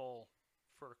watch bowl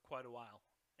for quite a while,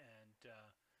 and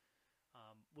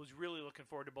was really looking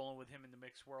forward to bowling with him in the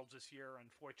mixed worlds this year.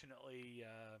 Unfortunately,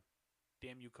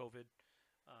 damn you, COVID,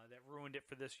 that ruined it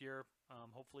for this year.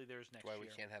 Hopefully, there's next year. That's why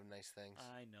we can't have nice things.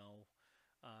 I know.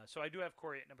 So I do have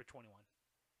Corey at number 21.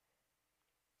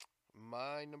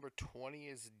 My number 20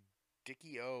 is Dick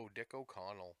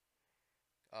O'Connell.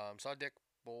 Saw Dick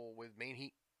bowl with Maine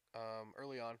Heat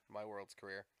early on in my Worlds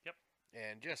career. Yep.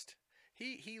 And just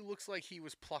he looks like he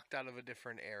was plucked out of a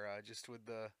different era, just with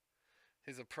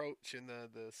his approach and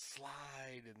the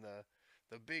slide and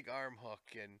the big arm hook,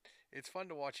 and it's fun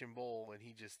to watch him bowl. And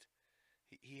he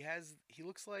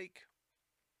looks like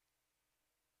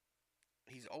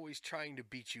he's always trying to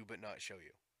beat you but not show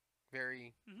you.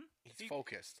 He's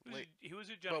focused. He was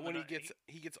a gentleman. But when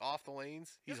he gets off the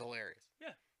lanes, he's hilarious.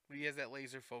 Yeah. But he has that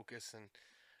laser focus, and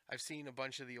I've seen a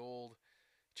bunch of the old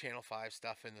Channel 5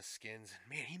 stuff in the skins, and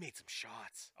man, he made some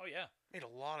shots. Oh yeah. Made a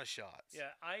lot of shots.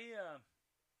 Yeah,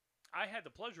 I had the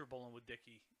pleasure of bowling with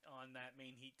Dickie on that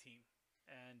Maine Heat team,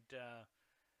 and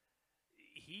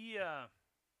he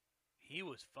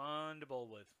was fun to bowl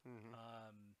with,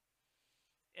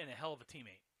 and a hell of a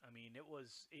teammate. I mean,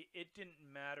 it didn't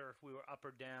matter if we were up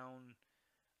or down,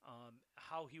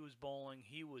 how he was bowling.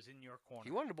 He was in your corner.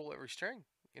 He wanted to bowl every string,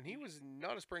 and he was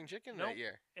not a spring chicken that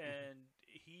year. And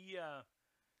he,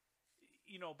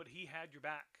 but he had your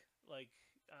back. Like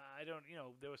there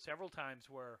were several times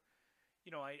where,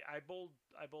 I bowled,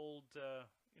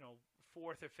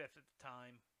 fourth or fifth at the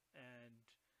time, and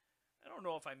I don't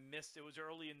know if I missed. It was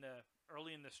early in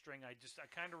the string. I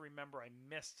kind of remember I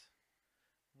missed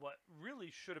what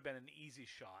really should have been an easy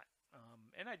shot,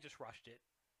 and I just rushed it,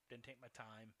 didn't take my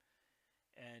time,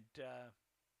 and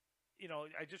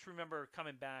I just remember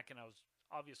coming back, and I was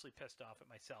obviously pissed off at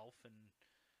myself and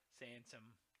saying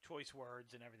some choice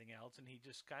words and everything else, and he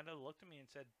just kind of looked at me and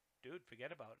said, "Dude,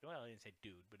 forget about it." Well, he didn't say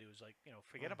 "dude," but it was like,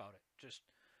 forget about it. Just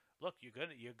look, you're good.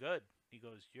 You're good. He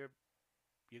goes, you're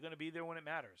going to be there when it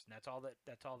matters, and that's all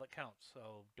that counts.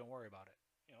 So don't worry about it.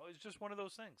 It's just one of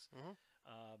those things. Mhm.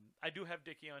 I do have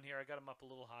Dickie on here. I got him up a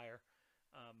little higher.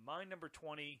 My number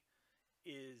 20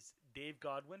 is Dave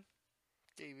Godwin.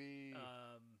 Davey.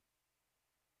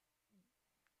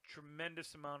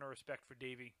 Tremendous amount of respect for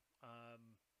Davey.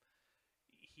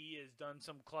 He has done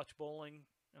some clutch bowling.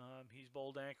 He's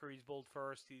bowled anchor. He's bowled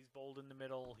first. He's bowled in the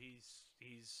middle.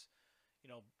 He's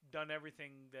done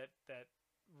everything that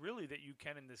really that you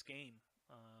can in this game.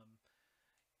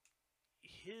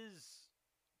 His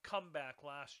comeback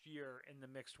last year in the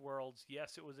mixed worlds,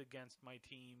 yes, it was against my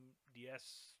team.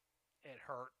 Yes, it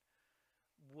hurt.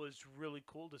 Was really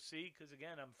cool to see because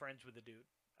again, I'm friends with the dude.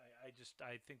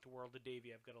 I think the world of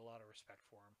Davey. I've got a lot of respect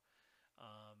for him.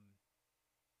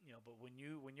 But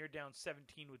when you're down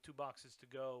 17 with 2 boxes to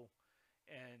go,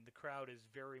 and the crowd is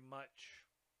very much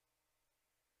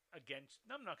against.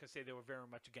 I'm not gonna say they were very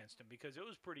much against him because it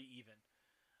was pretty even.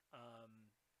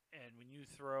 And when you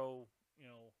throw,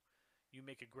 you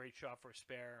make a great shot for a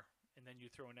spare, and then you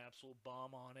throw an absolute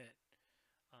bomb on it.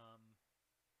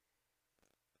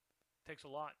 Takes a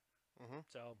lot. Mhm.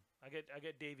 So I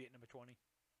get Davey at number 20.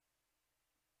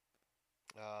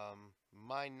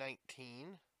 My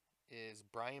 19 is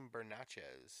Brian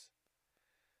Bernatchez.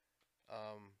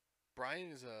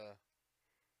 Brian is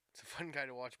it's a fun guy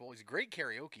to watch bowl. He's a great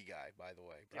karaoke guy, by the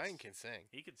way. Brian Yes. can sing.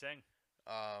 He can sing.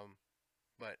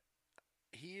 But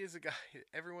he is a guy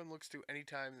everyone looks to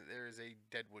anytime that there is a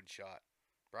deadwood shot.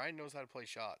 Brian knows how to play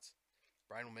shots.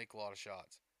 Brian will make a lot of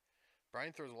shots.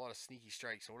 Brian throws a lot of sneaky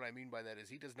strikes, and what I mean by that is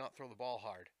he does not throw the ball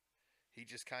hard. He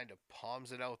just kind of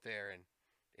palms it out there, and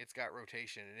it's got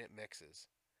rotation, and it mixes.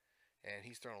 And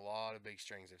he's thrown a lot of big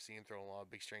strings. I've seen him throw a lot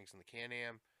of big strings in the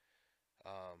Can-Am.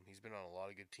 He's been on a lot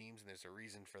of good teams, and there's a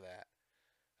reason for that.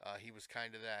 He was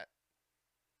kind of that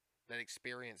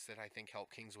experience that I think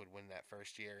helped Kingswood win that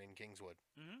first year in Kingswood.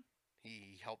 Mm-hmm.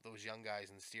 He helped those young guys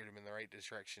and steered them in the right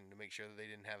direction to make sure that they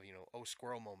didn't have,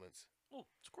 squirrel moments. Oh,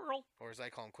 squirrel. Or as I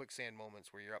call them, quicksand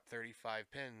moments where you're up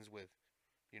 35 pins with,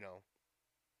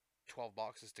 12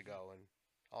 boxes to go, and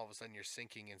all of a sudden you're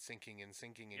sinking and sinking and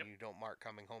sinking, and Yep. you don't mark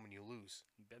coming home and you lose.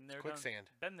 Been there, Quicksand.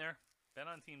 Been there. Been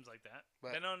on teams like that.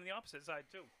 But- Been on the opposite side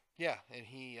too. Yeah, and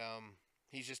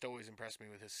he's just always impressed me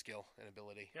with his skill and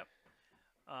ability. Yep.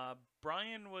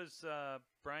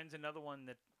 Brian's another one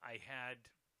that I had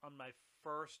on my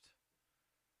first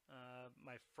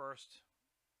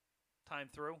time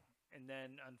through, and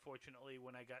then unfortunately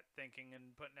when I got thinking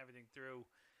and putting everything through,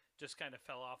 just kind of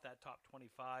fell off that top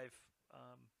 25.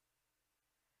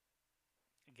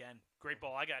 Again, great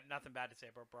ball. I got nothing bad to say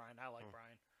about Brian. I like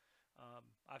Brian.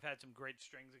 I've had some great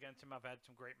strings against him. I've had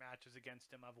some great matches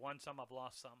against him. I've won some. I've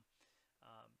lost some.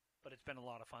 But it's been a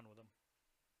lot of fun with him.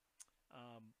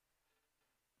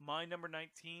 My number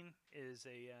 19 is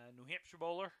a New Hampshire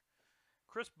bowler,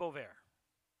 Chris Bovair.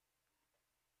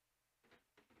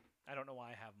 I don't know why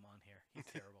I have him on here. He's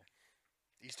terrible.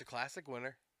 Easter Classic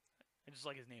winner. I just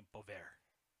like his name, Bovair.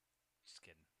 Just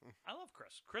kidding. I love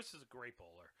Chris. Chris is a great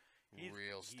bowler.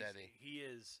 Real steady. He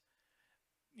is.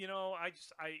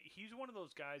 He's one of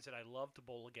those guys that I love to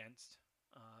bowl against,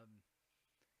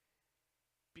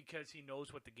 because he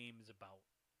knows what the game is about,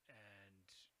 and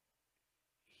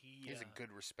He has a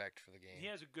good respect for the game. He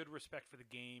has a good respect for the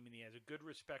game, and he has a good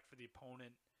respect for the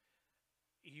opponent.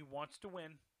 He wants to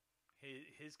win.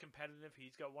 His competitive.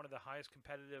 He's got one of the highest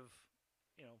competitive,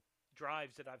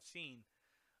 drives that I've seen,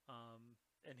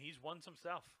 and he's won some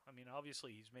stuff. I mean,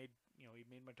 obviously, he made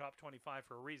my top 25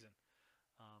 for a reason.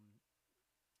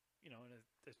 And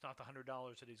it's not the $100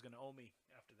 that he's going to owe me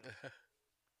after that.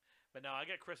 But no, I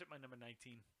got Chris at my number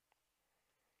 19.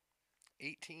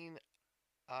 18,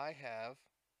 I have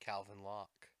Calvin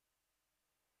Locke.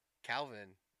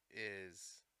 Calvin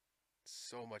is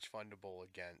so much fun to bowl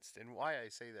against. And why I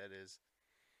say that is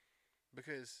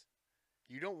because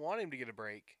you don't want him to get a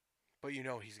break, but you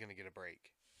know he's going to get a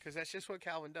break. Because that's just what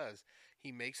Calvin does.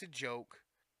 He makes a joke,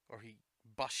 or he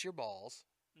busts your balls,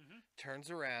 turns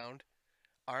around,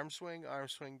 arm swing,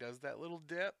 does that little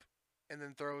dip, and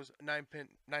then throws 9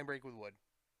 break with wood,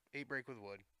 8 break with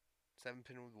wood, 7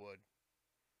 pin with wood.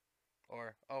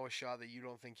 Or, a shot that you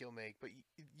don't think he'll make, but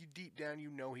you deep down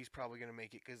you know he's probably going to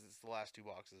make it because it's the last 2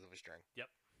 boxes of a string. Yep.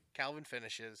 Calvin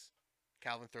finishes.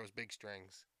 Calvin throws big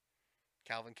strings.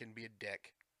 Calvin can be a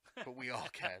dick. but we all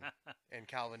can. And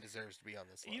Calvin deserves to be on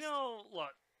this list. You know,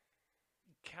 look,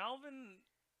 Calvin.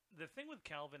 The thing with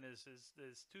Calvin is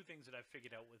there's two things that I've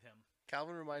figured out with him.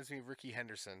 Calvin reminds me of Ricky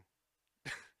Henderson.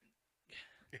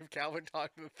 If Calvin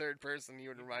talked to the third person, he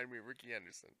would remind me of Ricky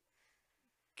Henderson.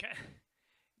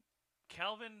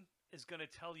 Calvin is going to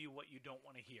tell you what you don't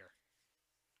want to hear.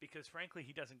 Because, frankly,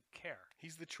 he doesn't care.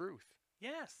 He's the truth.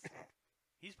 Yes.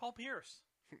 He's Paul Pierce.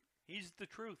 He's the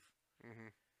truth. Mm-hmm.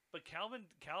 But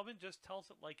Calvin just tells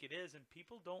it like it is, and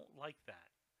people don't like that.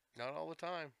 Not all the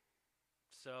time.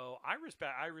 So I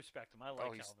respect him. I like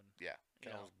Calvin. Yeah,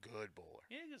 Calvin's a good bowler.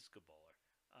 Yeah, he's a good bowler.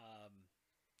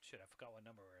 Shit, I forgot what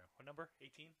number we're in. What number?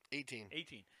 18? 18.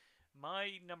 18.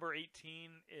 My number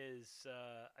 18 is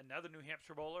another New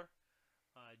Hampshire bowler,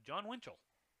 John Winchell.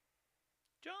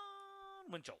 John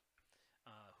Winchell,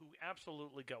 who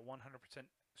absolutely got 100%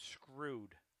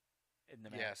 screwed in the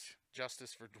match. Yes,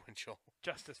 justice for Winchell.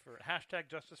 Justice for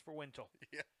Winchell.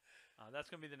 Yeah. That's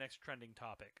going to be the next trending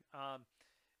topic.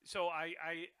 So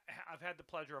I've had the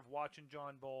pleasure of watching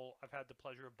John bowl. I've had the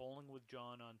pleasure of bowling with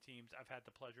John on teams. I've had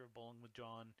the pleasure of bowling with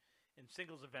John in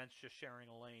singles events, just sharing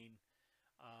a lane.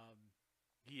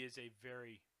 He is a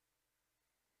very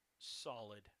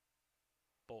solid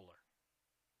bowler.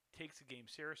 Takes the game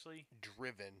seriously.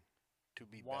 Driven to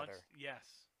be better.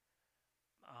 Yes.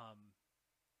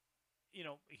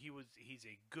 He's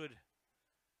a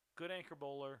good anchor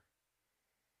bowler.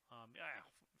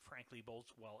 Frankly, bowls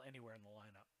well anywhere in the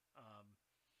lineup.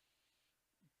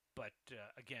 But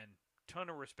again, ton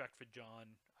of respect for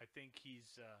John. I think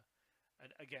he's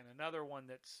again another one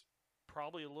that's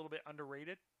probably a little bit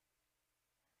underrated.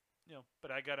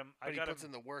 But I got him. But he puts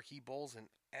in the work. He bowls in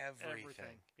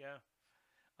everything. Yeah.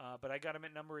 But I got him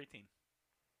at number 18.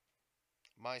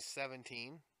 My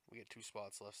 17. We get 2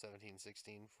 spots left. 17,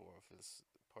 16 for this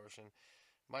portion.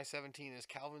 My 17 is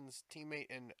Calvin's teammate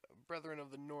and brethren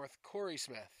of the North, Corey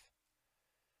Smith.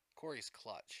 Corey's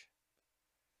clutch.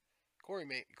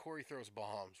 Corey throws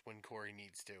bombs when Corey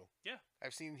needs to. Yeah.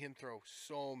 I've seen him throw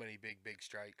so many big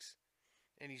strikes,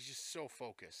 and he's just so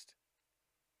focused.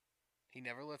 He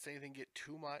never lets anything get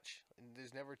too much, and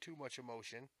there's never too much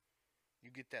emotion. You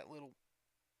get that little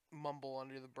mumble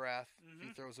under the breath if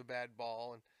he throws a bad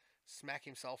ball and smack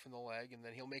himself in the leg, and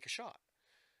then he'll make a shot.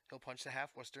 He'll punch the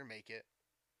half-wister, make it,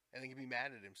 and then he'll be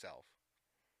mad at himself.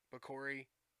 But Corey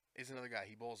is another guy.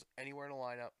 He bowls anywhere in the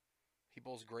lineup. He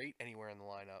bowls great anywhere in the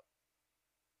lineup.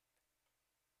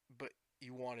 But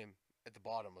you want him at the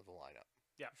bottom of the lineup.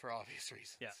 Yeah. For obvious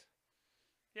reasons. Yeah.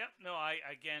 Yeah. No, I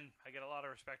get a lot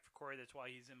of respect for Corey. That's why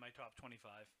he's in my top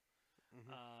 25.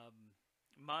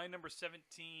 My number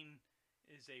 17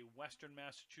 is a Western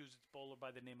Massachusetts bowler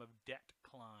by the name of Det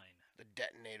Klein. The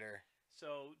detonator.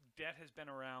 So Det has been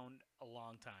around a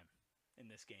long time in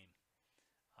this game.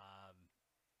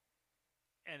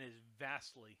 And is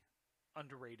vastly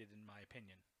underrated in my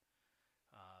opinion.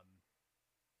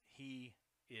 He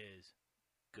is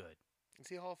good. Is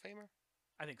he a Hall of Famer?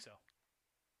 I think so.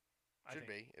 Should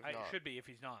be, if not. Should be if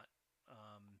he's not.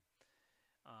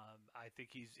 I think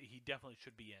he definitely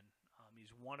should be in.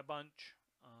 He's won a bunch.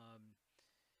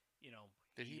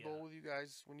 Did he bowl with you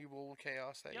guys when you bowled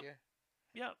Chaos that year?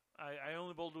 Yeah, I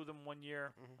only bowled with him 1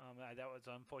 year. That was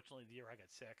unfortunately the year I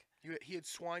got sick. He had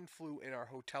swine flu in our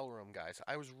hotel room, guys.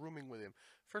 I was rooming with him.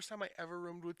 First time I ever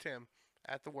roomed with Tim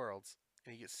at the Worlds,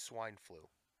 and he gets swine flu.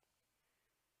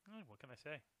 What can I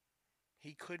say?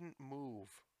 He couldn't move.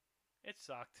 It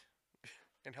sucked.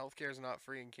 And healthcare is not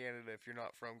free in Canada if you're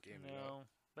not from Canada. No,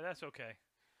 but that's okay.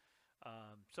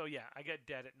 So yeah, I got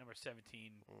Det at number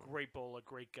 17. Great bowler,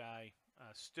 great guy.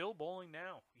 Still bowling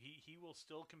now. He will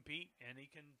still compete, and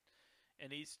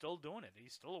he's still doing it.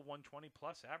 He's still a 120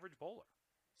 plus average bowler.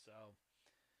 So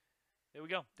there we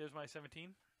go. There's my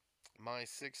 17. My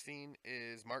 16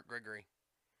 is Mark Gregory.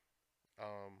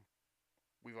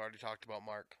 We've already talked about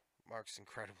Mark. Mark's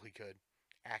incredibly good,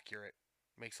 accurate,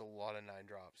 makes a lot of 9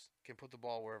 drops, can put the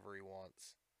ball wherever he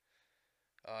wants.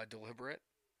 Deliberate.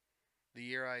 The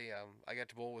year I got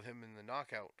to bowl with him in the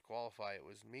knockout to qualify, it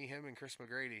was me, him, and Chris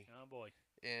McGrady. Oh boy.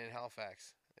 In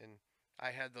Halifax, and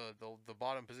I had the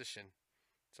bottom position,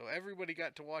 so everybody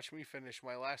got to watch me finish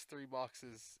my last 3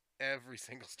 boxes every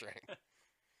single string,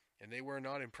 and they were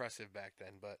not impressive back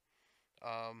then. But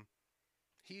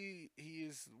he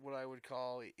is what I would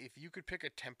call, if you could pick a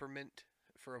temperament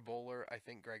for a bowler, I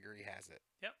think Gregory has it.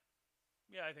 Yep.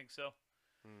 Yeah, I think so.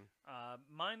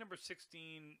 My number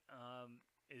 16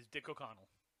 is Dick O'Connell.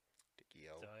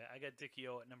 Dickio. So I got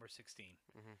Dickio at number 16.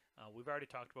 We've already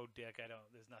talked about Dick.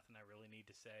 There's nothing I really need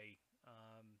to say,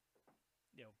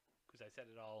 because I said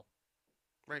it all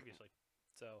previously.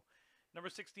 So Number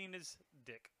 16 is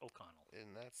Dick O'Connell.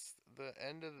 And that's the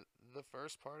end of the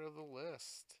first part of the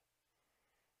list.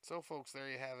 So, folks, there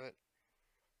you have it.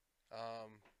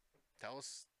 Tell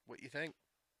us what you think.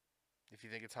 If you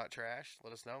think it's hot trash,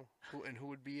 let us know. Who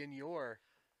would be in your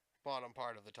bottom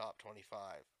part of the top 25?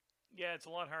 Yeah, it's a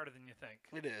lot harder than you think.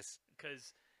 It is.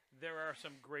 Because there are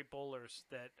some great bowlers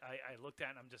that I looked at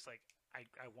and I'm just like, I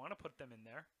want to put them in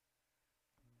there,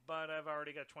 but I've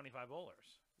already got 25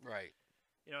 bowlers. Right.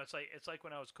 You know, it's like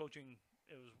when I was coaching.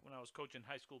 It was when I was coaching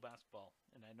high school basketball,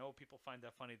 and I know people find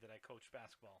that funny that I coached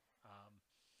basketball.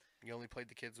 You only played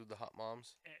the kids with the hot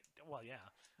moms? Well,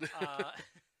 yeah.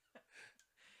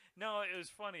 No, it was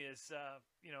funny. Is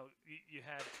you know,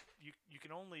 you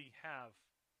can only have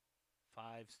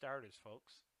 5 starters,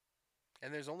 folks.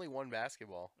 And there's only one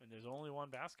basketball. And there's only one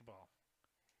basketball.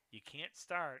 You can't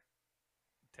start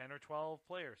 10 or 12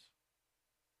 players.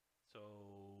 So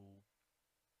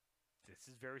this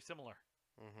is very similar.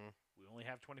 Mm-hmm. We only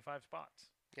have 25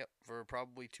 spots. Yep, for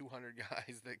probably 200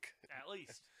 guys that at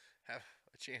least have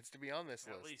a chance to be on this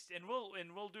list. At least, and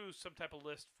we'll do some type of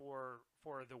list for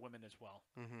the women as well.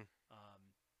 Mm-hmm.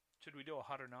 Should we do a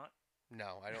hot or not?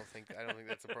 No, I don't think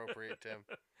that's appropriate, Tim.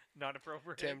 Not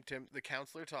appropriate. Tim, the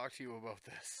counselor talked to you about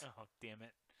this. Oh, damn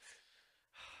it!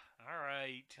 All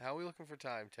right. How are we looking for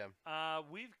time, Tim?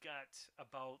 We've got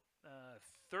about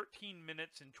 13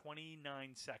 minutes and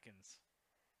 29 seconds.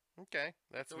 Okay,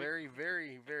 that's So very,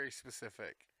 very, very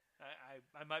specific.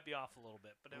 I might be off a little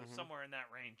bit, but it was somewhere in that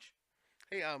range.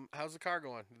 Hey, how's the car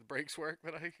going? Did the brakes work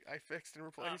that I fixed and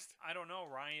replaced? I don't know.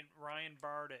 Ryan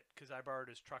borrowed it because I borrowed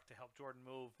his truck to help Jordan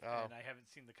move, and I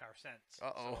haven't seen the car since.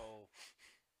 Uh-oh. So,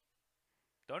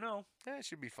 don't know. It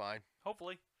should be fine.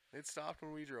 Hopefully. It stopped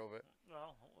when we drove it.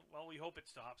 Well, we hope it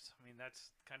stops. I mean,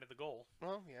 that's kind of the goal.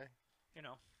 Well, yeah. You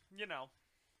know.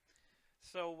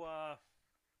 So, what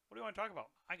do you want to talk about?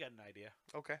 I got an idea.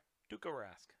 Okay. Tuukka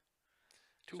Rask.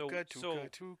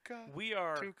 Tuukka. We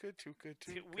are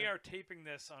Tuukka. we are taping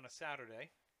this on a Saturday,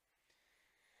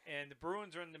 and the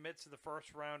Bruins are in the midst of the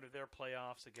first round of their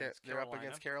playoffs against They're Carolina. up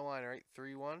against Carolina, right?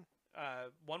 3-1?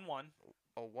 1-1.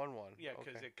 Oh, 1-1. Yeah,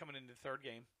 because they're coming into the third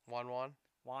game. 1-1?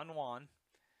 1-1.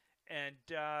 And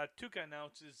Tuukka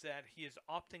announces that he is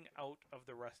opting out of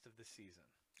the rest of the season.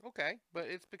 Okay, but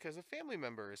it's because a family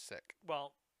member is sick.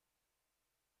 Well,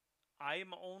 I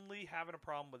am only having a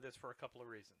problem with this for a couple of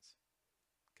reasons.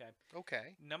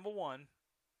 Okay. Number one,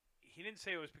 he didn't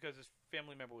say it was because his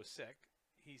family member was sick.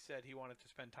 He said he wanted to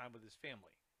spend time with his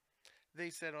family. They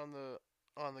said on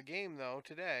the game though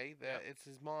today that it's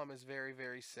his mom is very,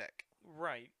 very sick.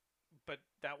 Right, but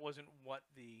that wasn't what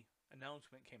the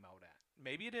announcement came out at.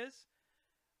 Maybe it is,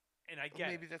 and I get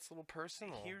maybe that's a little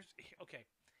personal. Here's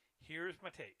my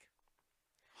take.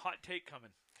 Hot take coming.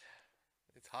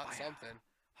 It's hot something.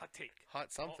 Hot take.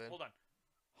 Hot something. Hold on.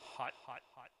 Hot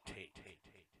take.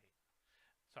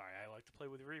 Sorry, I like to play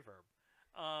with reverb.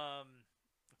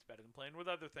 It's better than playing with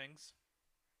other things.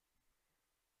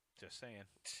 Just saying.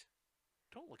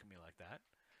 Don't look at me like that.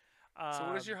 So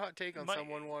what is your hot take on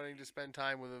someone wanting to spend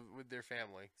time with their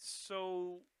family?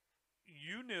 So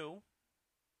you knew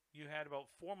you had about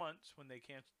 4 months when they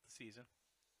canceled the season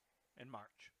in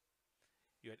March.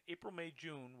 You had April, May,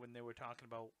 June when they were talking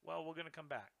about, well, we're going to come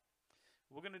back.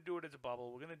 We're going to do it as a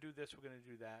bubble. We're going to do this. We're going to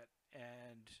do that.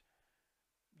 And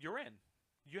you're in.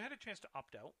 You had a chance to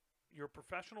opt out. You're a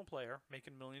professional player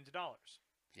making millions of dollars.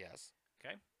 Yes.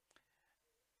 Okay?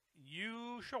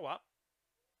 You show up.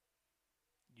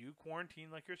 You quarantine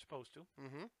like you're supposed to.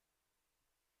 Mm-hmm.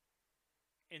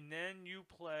 And then you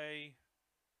play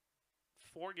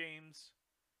 4 games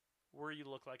where you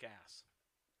look like ass.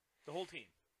 The whole team.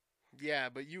 Yeah,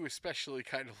 but you especially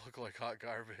kind of look like hot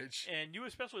garbage. And you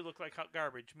especially look like hot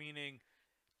garbage, meaning,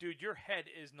 dude, your head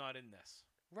is not in this.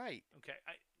 Right. Okay,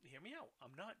 hear me out.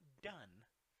 I'm not done.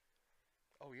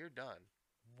 Oh, you're done.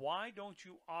 Why don't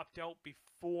you opt out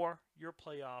before your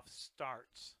playoff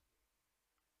starts?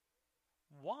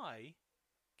 Why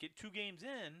get 2 games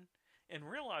in and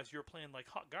realize you're playing like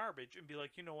hot garbage and be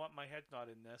like, you know what, my head's not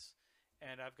in this,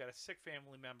 and I've got a sick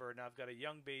family member, and I've got a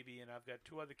young baby, and I've got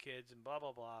 2 other kids, and blah,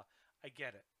 blah, blah. I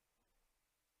get it.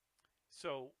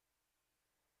 So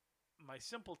my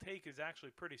simple take is actually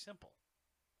pretty simple.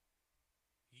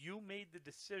 You made the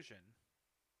decision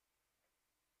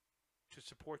to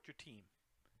support your team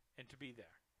and to be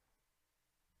there.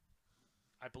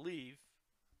 I believe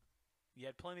you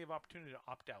had plenty of opportunity to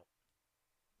opt out.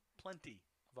 Plenty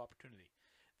of opportunity.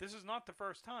 This is not the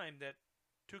first time that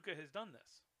Tuukka has done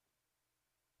this.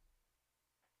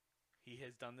 He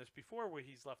has done this before where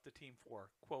he's left the team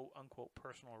for quote-unquote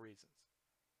personal reasons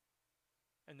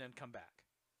and then come back.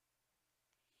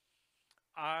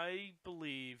 I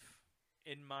believe,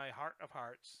 in my heart of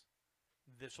hearts,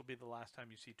 this will be the last time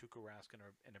you see Tuukka Rask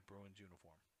in a Bruins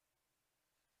uniform.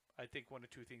 I think one of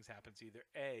two things happens. Either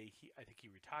A, I think he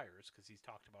retires because he's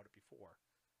talked about it before,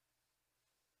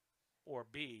 or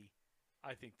B,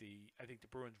 I think the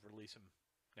Bruins release him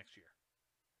next year.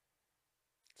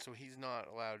 So he's not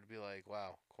allowed to be like,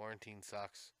 wow, quarantine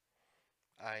sucks.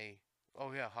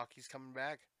 Oh yeah, hockey's coming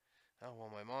back. Oh well,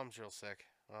 my mom's real sick.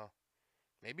 Well,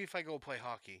 maybe if I go play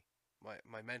hockey,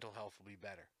 my mental health will be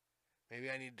better. Maybe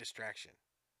I need distraction.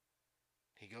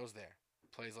 He goes there,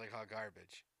 plays like hot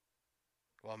garbage.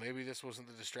 Well, maybe this wasn't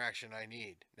the distraction I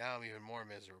need. Now I'm even more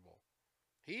miserable.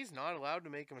 He's not allowed to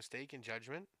make a mistake in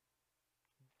judgment?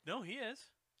 No, he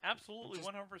is. Absolutely,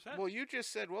 100%. Well, you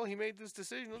just said, well, he made this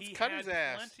decision. Let's he cut had his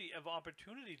ass. plenty of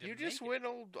opportunity to You make just it. went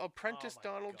old apprentice Oh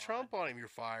my Donald God. Trump on him. You're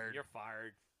fired. You're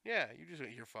fired. Yeah,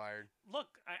 you're fired. Look,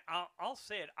 I'll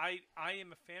say it. I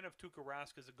am a fan of Tuukka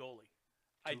Rask as a goalie.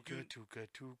 I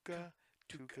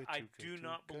do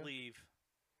not believe,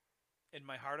 in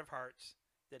my heart of hearts,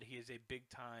 that he is a big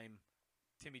time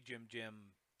Timmy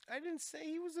Jim. I didn't say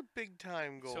he was a big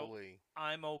time goalie. So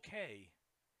I'm okay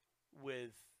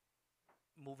with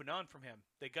moving on from him.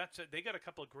 They got a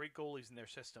couple of great goalies in their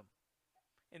system,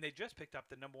 and they just picked up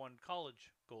the number one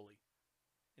college goalie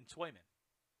in Swayman.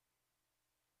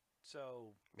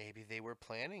 So maybe they were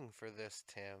planning for this,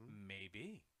 Tim.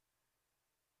 Maybe.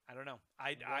 I don't know.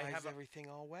 Why is everything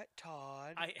all wet,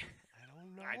 Todd? I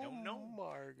don't know. I don't know,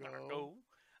 Margo.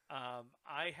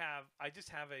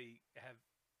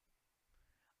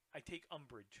 I take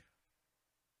umbrage.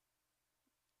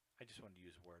 I just wanted to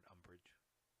use the word umbrage.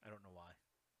 I don't know why.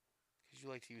 Because you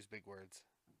like to use big words.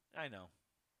 I know.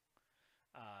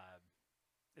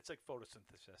 It's like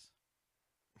photosynthesis.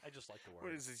 I just like the word.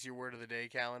 What is this, your word of the day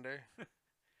calendar?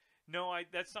 No,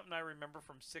 that's something I remember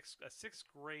from sixth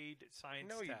grade science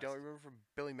No, you test. don't remember from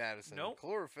Billy Madison. Nope.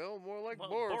 Chlorophyll, more like Well,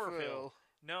 borophyll.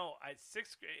 No,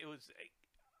 sixth grade, it was.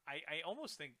 I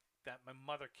almost think that my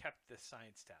mother kept this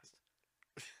science test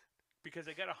because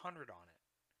I got 100 on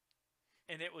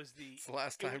it, and it was It's the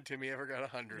last time Timmy ever got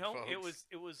 100. No, folks.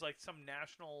 it was like some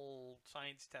national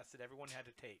science test that everyone had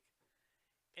to take,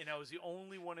 and I was the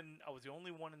only one in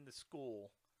the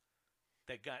school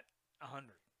that got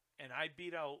 100, and I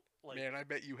beat out like. Man, I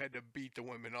bet you had to beat the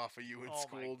women off of you in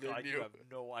school, my God, didn't you? You have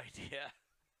no idea.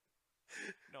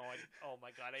 Oh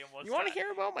my God, I almost. You want to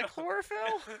hear about my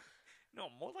chlorophyll? No,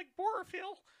 more like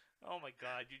borophyll. Oh my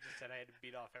God, you just said I had to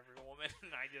beat off every woman,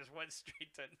 and I just went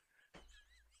straight to.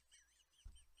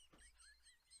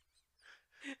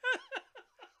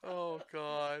 Oh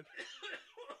God.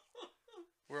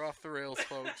 We're off the rails,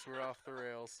 folks. We're off the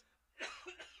rails.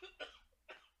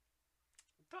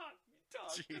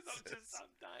 Talk. Jesus.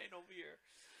 I'm dying over here.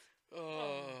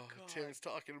 Oh, God. Tim's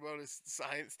talking about his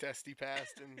science test he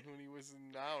passed, and when he was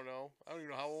in, I don't even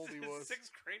know how old he was.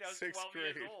 Sixth grade, I was 12 Sixth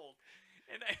grade. years old.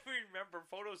 And I remember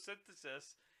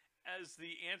photosynthesis as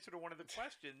the answer to one of the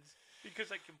questions because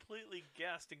I completely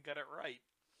guessed and got it right.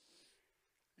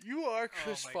 You are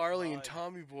Chris my Farley and God.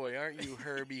 Tommy Boy, aren't you,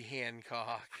 Herbie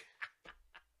Hancock?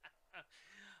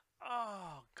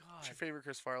 Oh, What's God. your favorite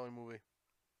Chris Farley movie?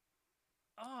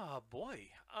 Oh, boy.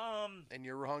 And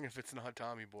you're wrong if it's not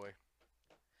Tommy Boy.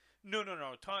 No.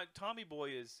 Tommy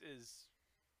Boy is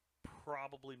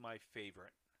probably my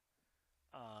favorite.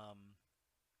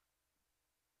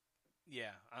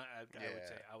 Yeah,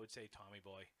 I would say Tommy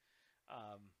Boy.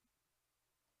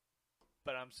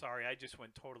 But I'm sorry, I just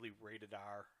went totally rated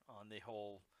R on the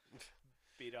whole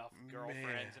beat off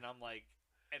girlfriends, and I'm like,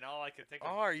 and all I could think of.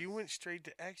 R, you went straight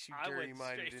to X, you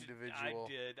dirty-minded individual. I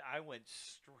did. I went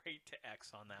straight to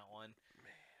X on that one.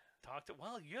 Man,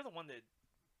 well, you're the one that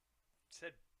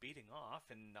said beating off,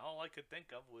 and all I could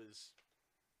think of was.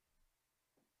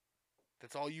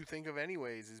 That's all you think of,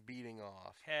 anyways, is beating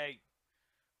off. Hey,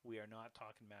 we are not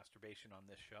talking masturbation on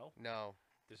this show. No.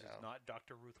 This is not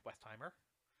Dr. Ruth Westheimer.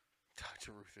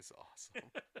 Dr. Ruth is awesome.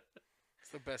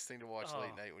 It's the best thing to watch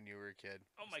late night when you were a kid.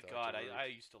 Oh my God, I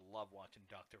used to love watching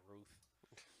Dr. Ruth.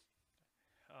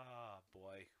 Oh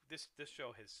boy, this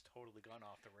show has totally gone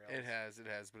off the rails. It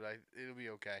has, but it'll be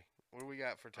okay. What do we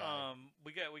got for time?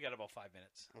 We got about 5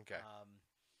 minutes. Okay.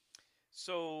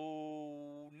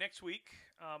 So next week,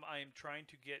 I am trying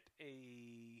to get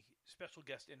a special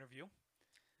guest interview.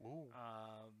 Ooh.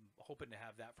 Hoping to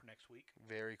have that for next week.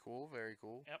 Very cool. Very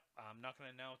cool. Yep. I'm not going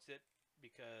to announce it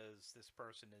because this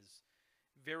person is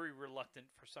very reluctant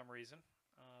for some reason.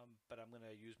 But I'm going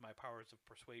to use my powers of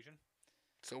persuasion.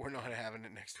 So we're not having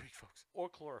it next week, folks. Or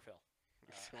chlorophyll.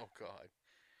 Oh God.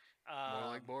 More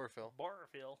like borophyll.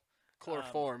 Borophyll.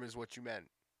 Chloroform is what you meant.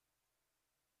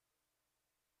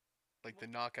 Like the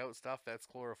knockout stuff, that's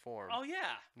chloroform. Oh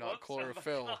yeah, Not Whoops, son of a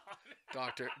chlorophyll.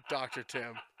 gun. Dr.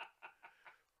 Tim.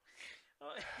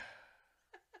 Oh,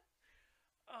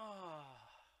 oh,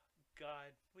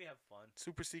 God, we have fun.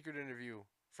 Super secret interview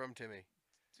from Timmy.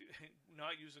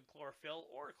 Not using chlorophyll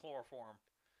or chloroform.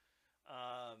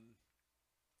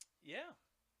 Yeah,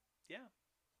 yeah.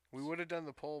 We would have done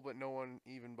the poll, but no one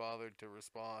even bothered to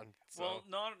respond. So. Well,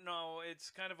 no, it's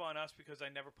kind of on us because I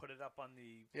never put it up on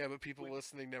the. Yeah, but people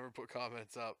listening never put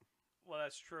comments up. Well,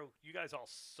 that's true. You guys all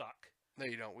suck. No,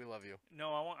 you don't. We love you.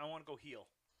 No, I want to go heel.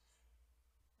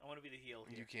 I want to be the heel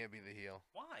here. You can't be the heel.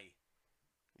 Why?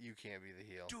 You can't be the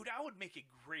heel. Dude, I would make a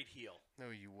great heel. No,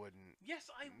 you wouldn't. Yes,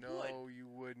 I would. No, you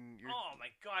wouldn't. Oh my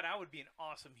God, I would be an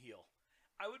awesome heel.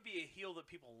 I would be a heel that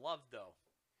people love, though.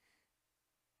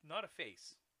 Not a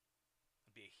face.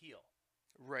 I'd be a heel.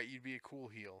 Right, you'd be a cool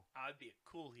heel. I'd be a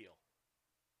cool heel.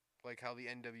 Like how the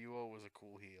NWO was a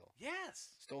cool heel. Yes.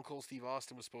 Stone Cold Steve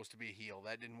Austin was supposed to be a heel.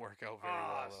 That didn't work out very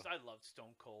well, though. I love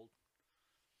Stone Cold.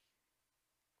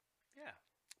 Yeah.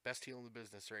 Best heel in the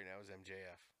business right now is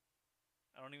MJF.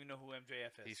 I don't even know who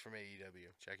MJF is. He's from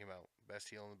AEW. Check him out. Best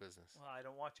heel in the business. Well, I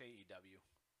don't watch AEW.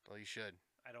 Well, you should.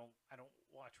 I don't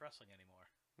watch wrestling anymore.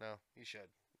 No, you should.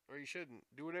 Or you shouldn't.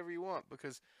 Do whatever you want,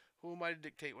 because who am I to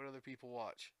dictate what other people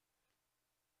watch?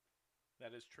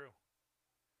 That is true.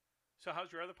 So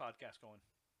how's your other podcast going?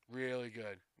 Really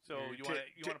good. So you want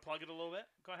to plug it a little bit?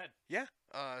 Go ahead. Yeah.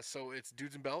 So it's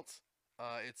Dudes and Belts.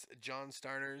 It's John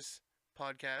Starner's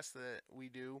podcast that we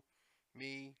do.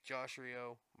 Me, Josh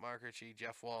Rio, Mark Ritchie,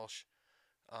 Jeff Walsh.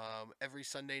 Every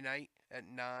Sunday night at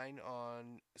 9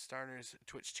 on Starner's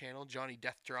Twitch channel, Johnny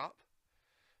Death Drop.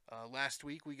 Last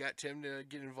week we got Tim to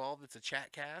get involved. It's a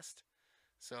chat cast.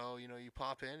 So, you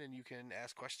pop in and you can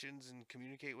ask questions and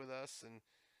communicate with us and,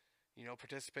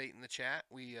 participate in the chat.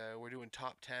 We're doing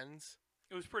top 10s.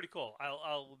 It was pretty cool.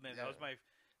 I'll admit Yeah.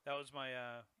 that was my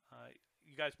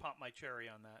you guys popped my cherry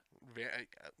on that.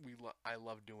 I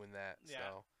love doing that. Yeah.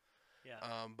 So.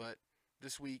 Yeah. But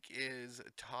this week is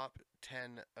top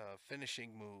 10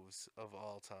 finishing moves of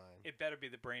all time. It better be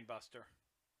the Brain Buster.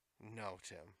 No,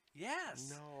 Tim.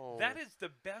 Yes. No. That is the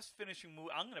best finishing move.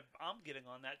 I'm getting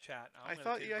on that chat. I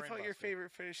thought your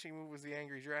favorite finishing move was the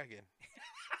Angry Dragon.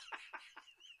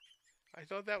 I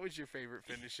thought that was your favorite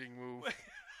finishing move.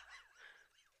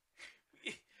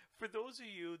 For those of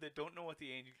you that don't know what the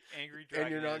Angry Dragon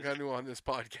And you're not is, going to on this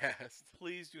podcast.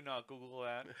 please do not Google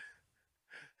that.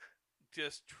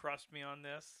 Just trust me on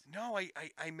this. No,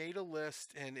 I made a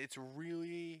list, and it's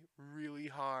really, really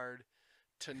hard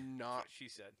to not She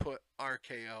said. put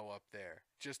RKO up there.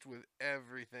 Just with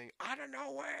everything out of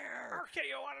nowhere.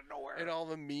 RKO out of nowhere. And all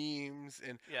the memes.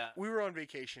 And Yeah. we were on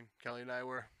vacation. Kelly and I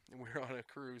were. And we were on a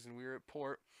cruise, and we were at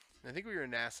port. And I think we were in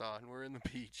Nassau, and we're in the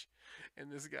beach.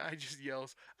 And this guy just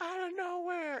yells, out of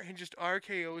nowhere, and just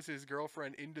RKOs his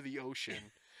girlfriend into the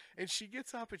ocean. And she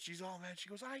gets up, and she's all mad. She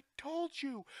goes, I told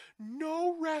you,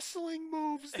 no wrestling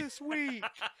moves this week.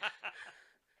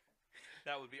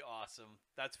 That would be awesome.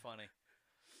 That's funny.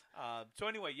 So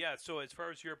anyway, yeah. So as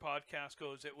far as your podcast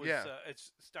goes, it was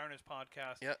it's Starner's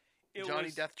podcast. Yep.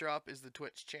 Johnny Death Drop is the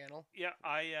Twitch channel. Yeah,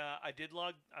 I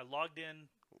logged in.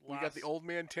 We got the old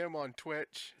man Tim on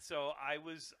Twitch. So I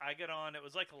got on. It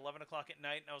was like 11 o'clock at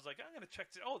night, and I was like, I'm gonna check.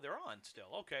 Oh, they're on still.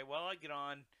 Okay, well I get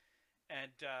on,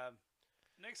 and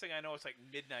next thing I know, it's like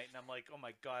midnight, and I'm like, oh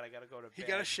my God, I gotta go to bed. He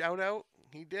got a shout out.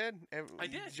 He did. I He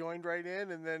did. joined right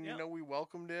in, and then Yeah. we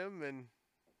welcomed him, and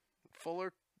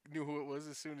Fuller knew who it was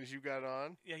as soon as you got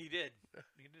on. Yeah, he did.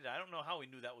 He did. I don't know how he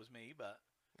knew that was me, but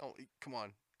Oh, come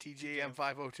on, TJM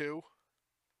 502.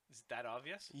 is it that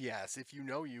obvious? Yes, if you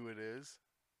know you, it is.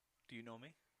 Do you know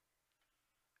me?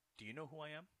 Do you know who I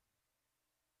am?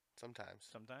 Sometimes.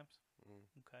 Sometimes.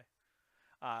 Mm. Okay.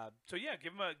 So yeah,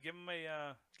 give him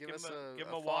Give us give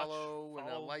him a a watch, follow and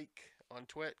a follow. like on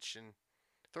Twitch, and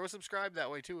throw a subscribe that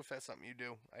way too if that's something you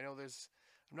do. I know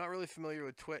I'm not really familiar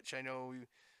with Twitch. I know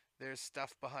there's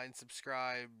stuff behind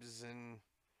subscribes and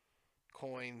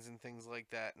coins and things like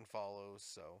that and follows.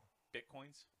 So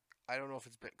Bitcoins. I don't know if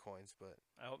it's Bitcoins, but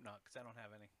I hope not, because I don't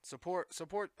have any. support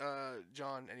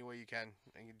John any way you can.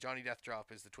 And Johnny Death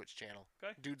Drop is the Twitch channel.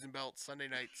 Okay. Dudes and Belts Sunday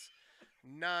nights,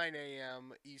 9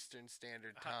 a.m. Eastern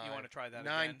Standard Time. You want to try that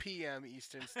 9 again? p.m.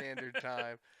 Eastern Standard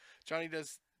Time. Johnny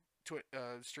does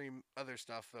stream other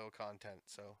stuff though, content.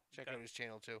 So check Okay. out his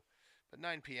channel too. But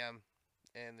 9 p.m.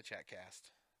 and the chat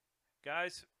cast.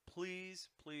 Guys, please,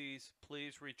 please,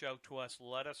 please reach out to us.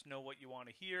 Let us know what you want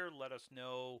to hear. Let us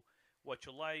know what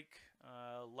you like.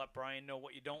 Let Brian know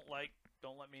what you don't like.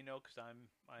 Don't let me know, because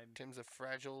I'm Tim's a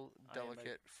fragile, I am a-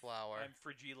 delicate flower.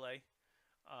 fragile.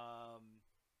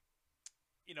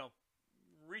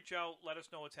 reach out, let us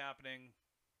know what's happening.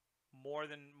 More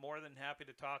than happy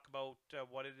to talk about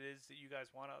what it is that you guys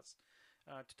want us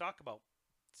to talk about.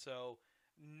 So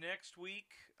next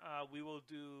week we will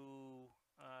do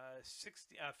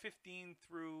 15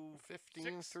 through 15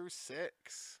 6, through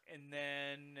 6. and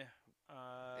then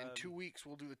In 2 weeks,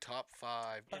 we'll do the top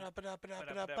 5. and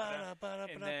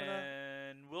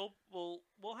then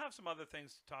we'll have some other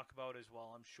things to talk about as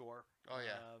well, I'm sure. Oh,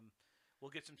 yeah.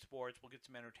 We'll get some sports. We'll get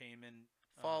some entertainment.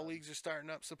 Fall leagues are starting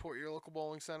up. Support your local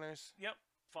bowling centers. Yep,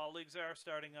 fall leagues are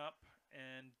starting up,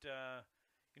 and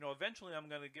eventually I'm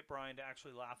going to get Brian to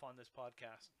actually laugh on this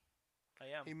podcast. I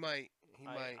am. He might.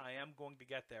 I am going to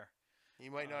get there. He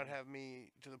might not have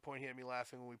me to the point he had me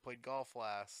laughing when we played golf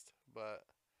last, but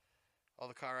all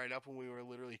the car ride up when we were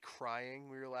literally crying,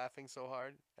 we were laughing so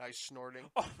hard. I was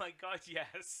snorting. Oh my God,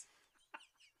 yes.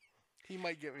 He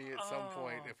might get me at some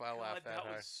point if I laugh that hard.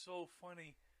 That was so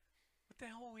funny. What the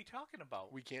hell were we talking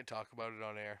about? We can't talk about it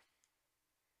on air.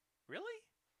 Really?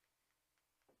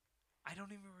 I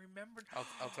don't even remember.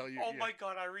 I'll tell you. Oh yeah. my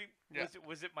God, Yeah.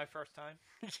 Was it my first time?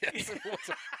 Yes, it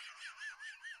was.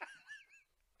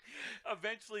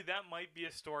 Eventually, that might be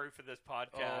a story for this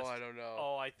podcast. Oh, I don't know.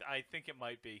 Oh, I think it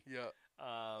might be. Yeah.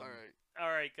 All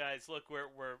right, guys. Look,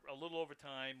 we're a little over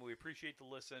time. We appreciate the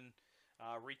listen.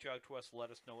 Reach out to us. Let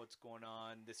us know what's going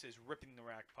on. This is Ripping the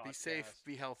Rack podcast. Be safe.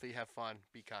 Be healthy. Have fun.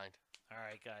 Be kind. All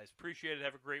right, guys. Appreciate it.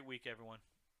 Have a great week, everyone.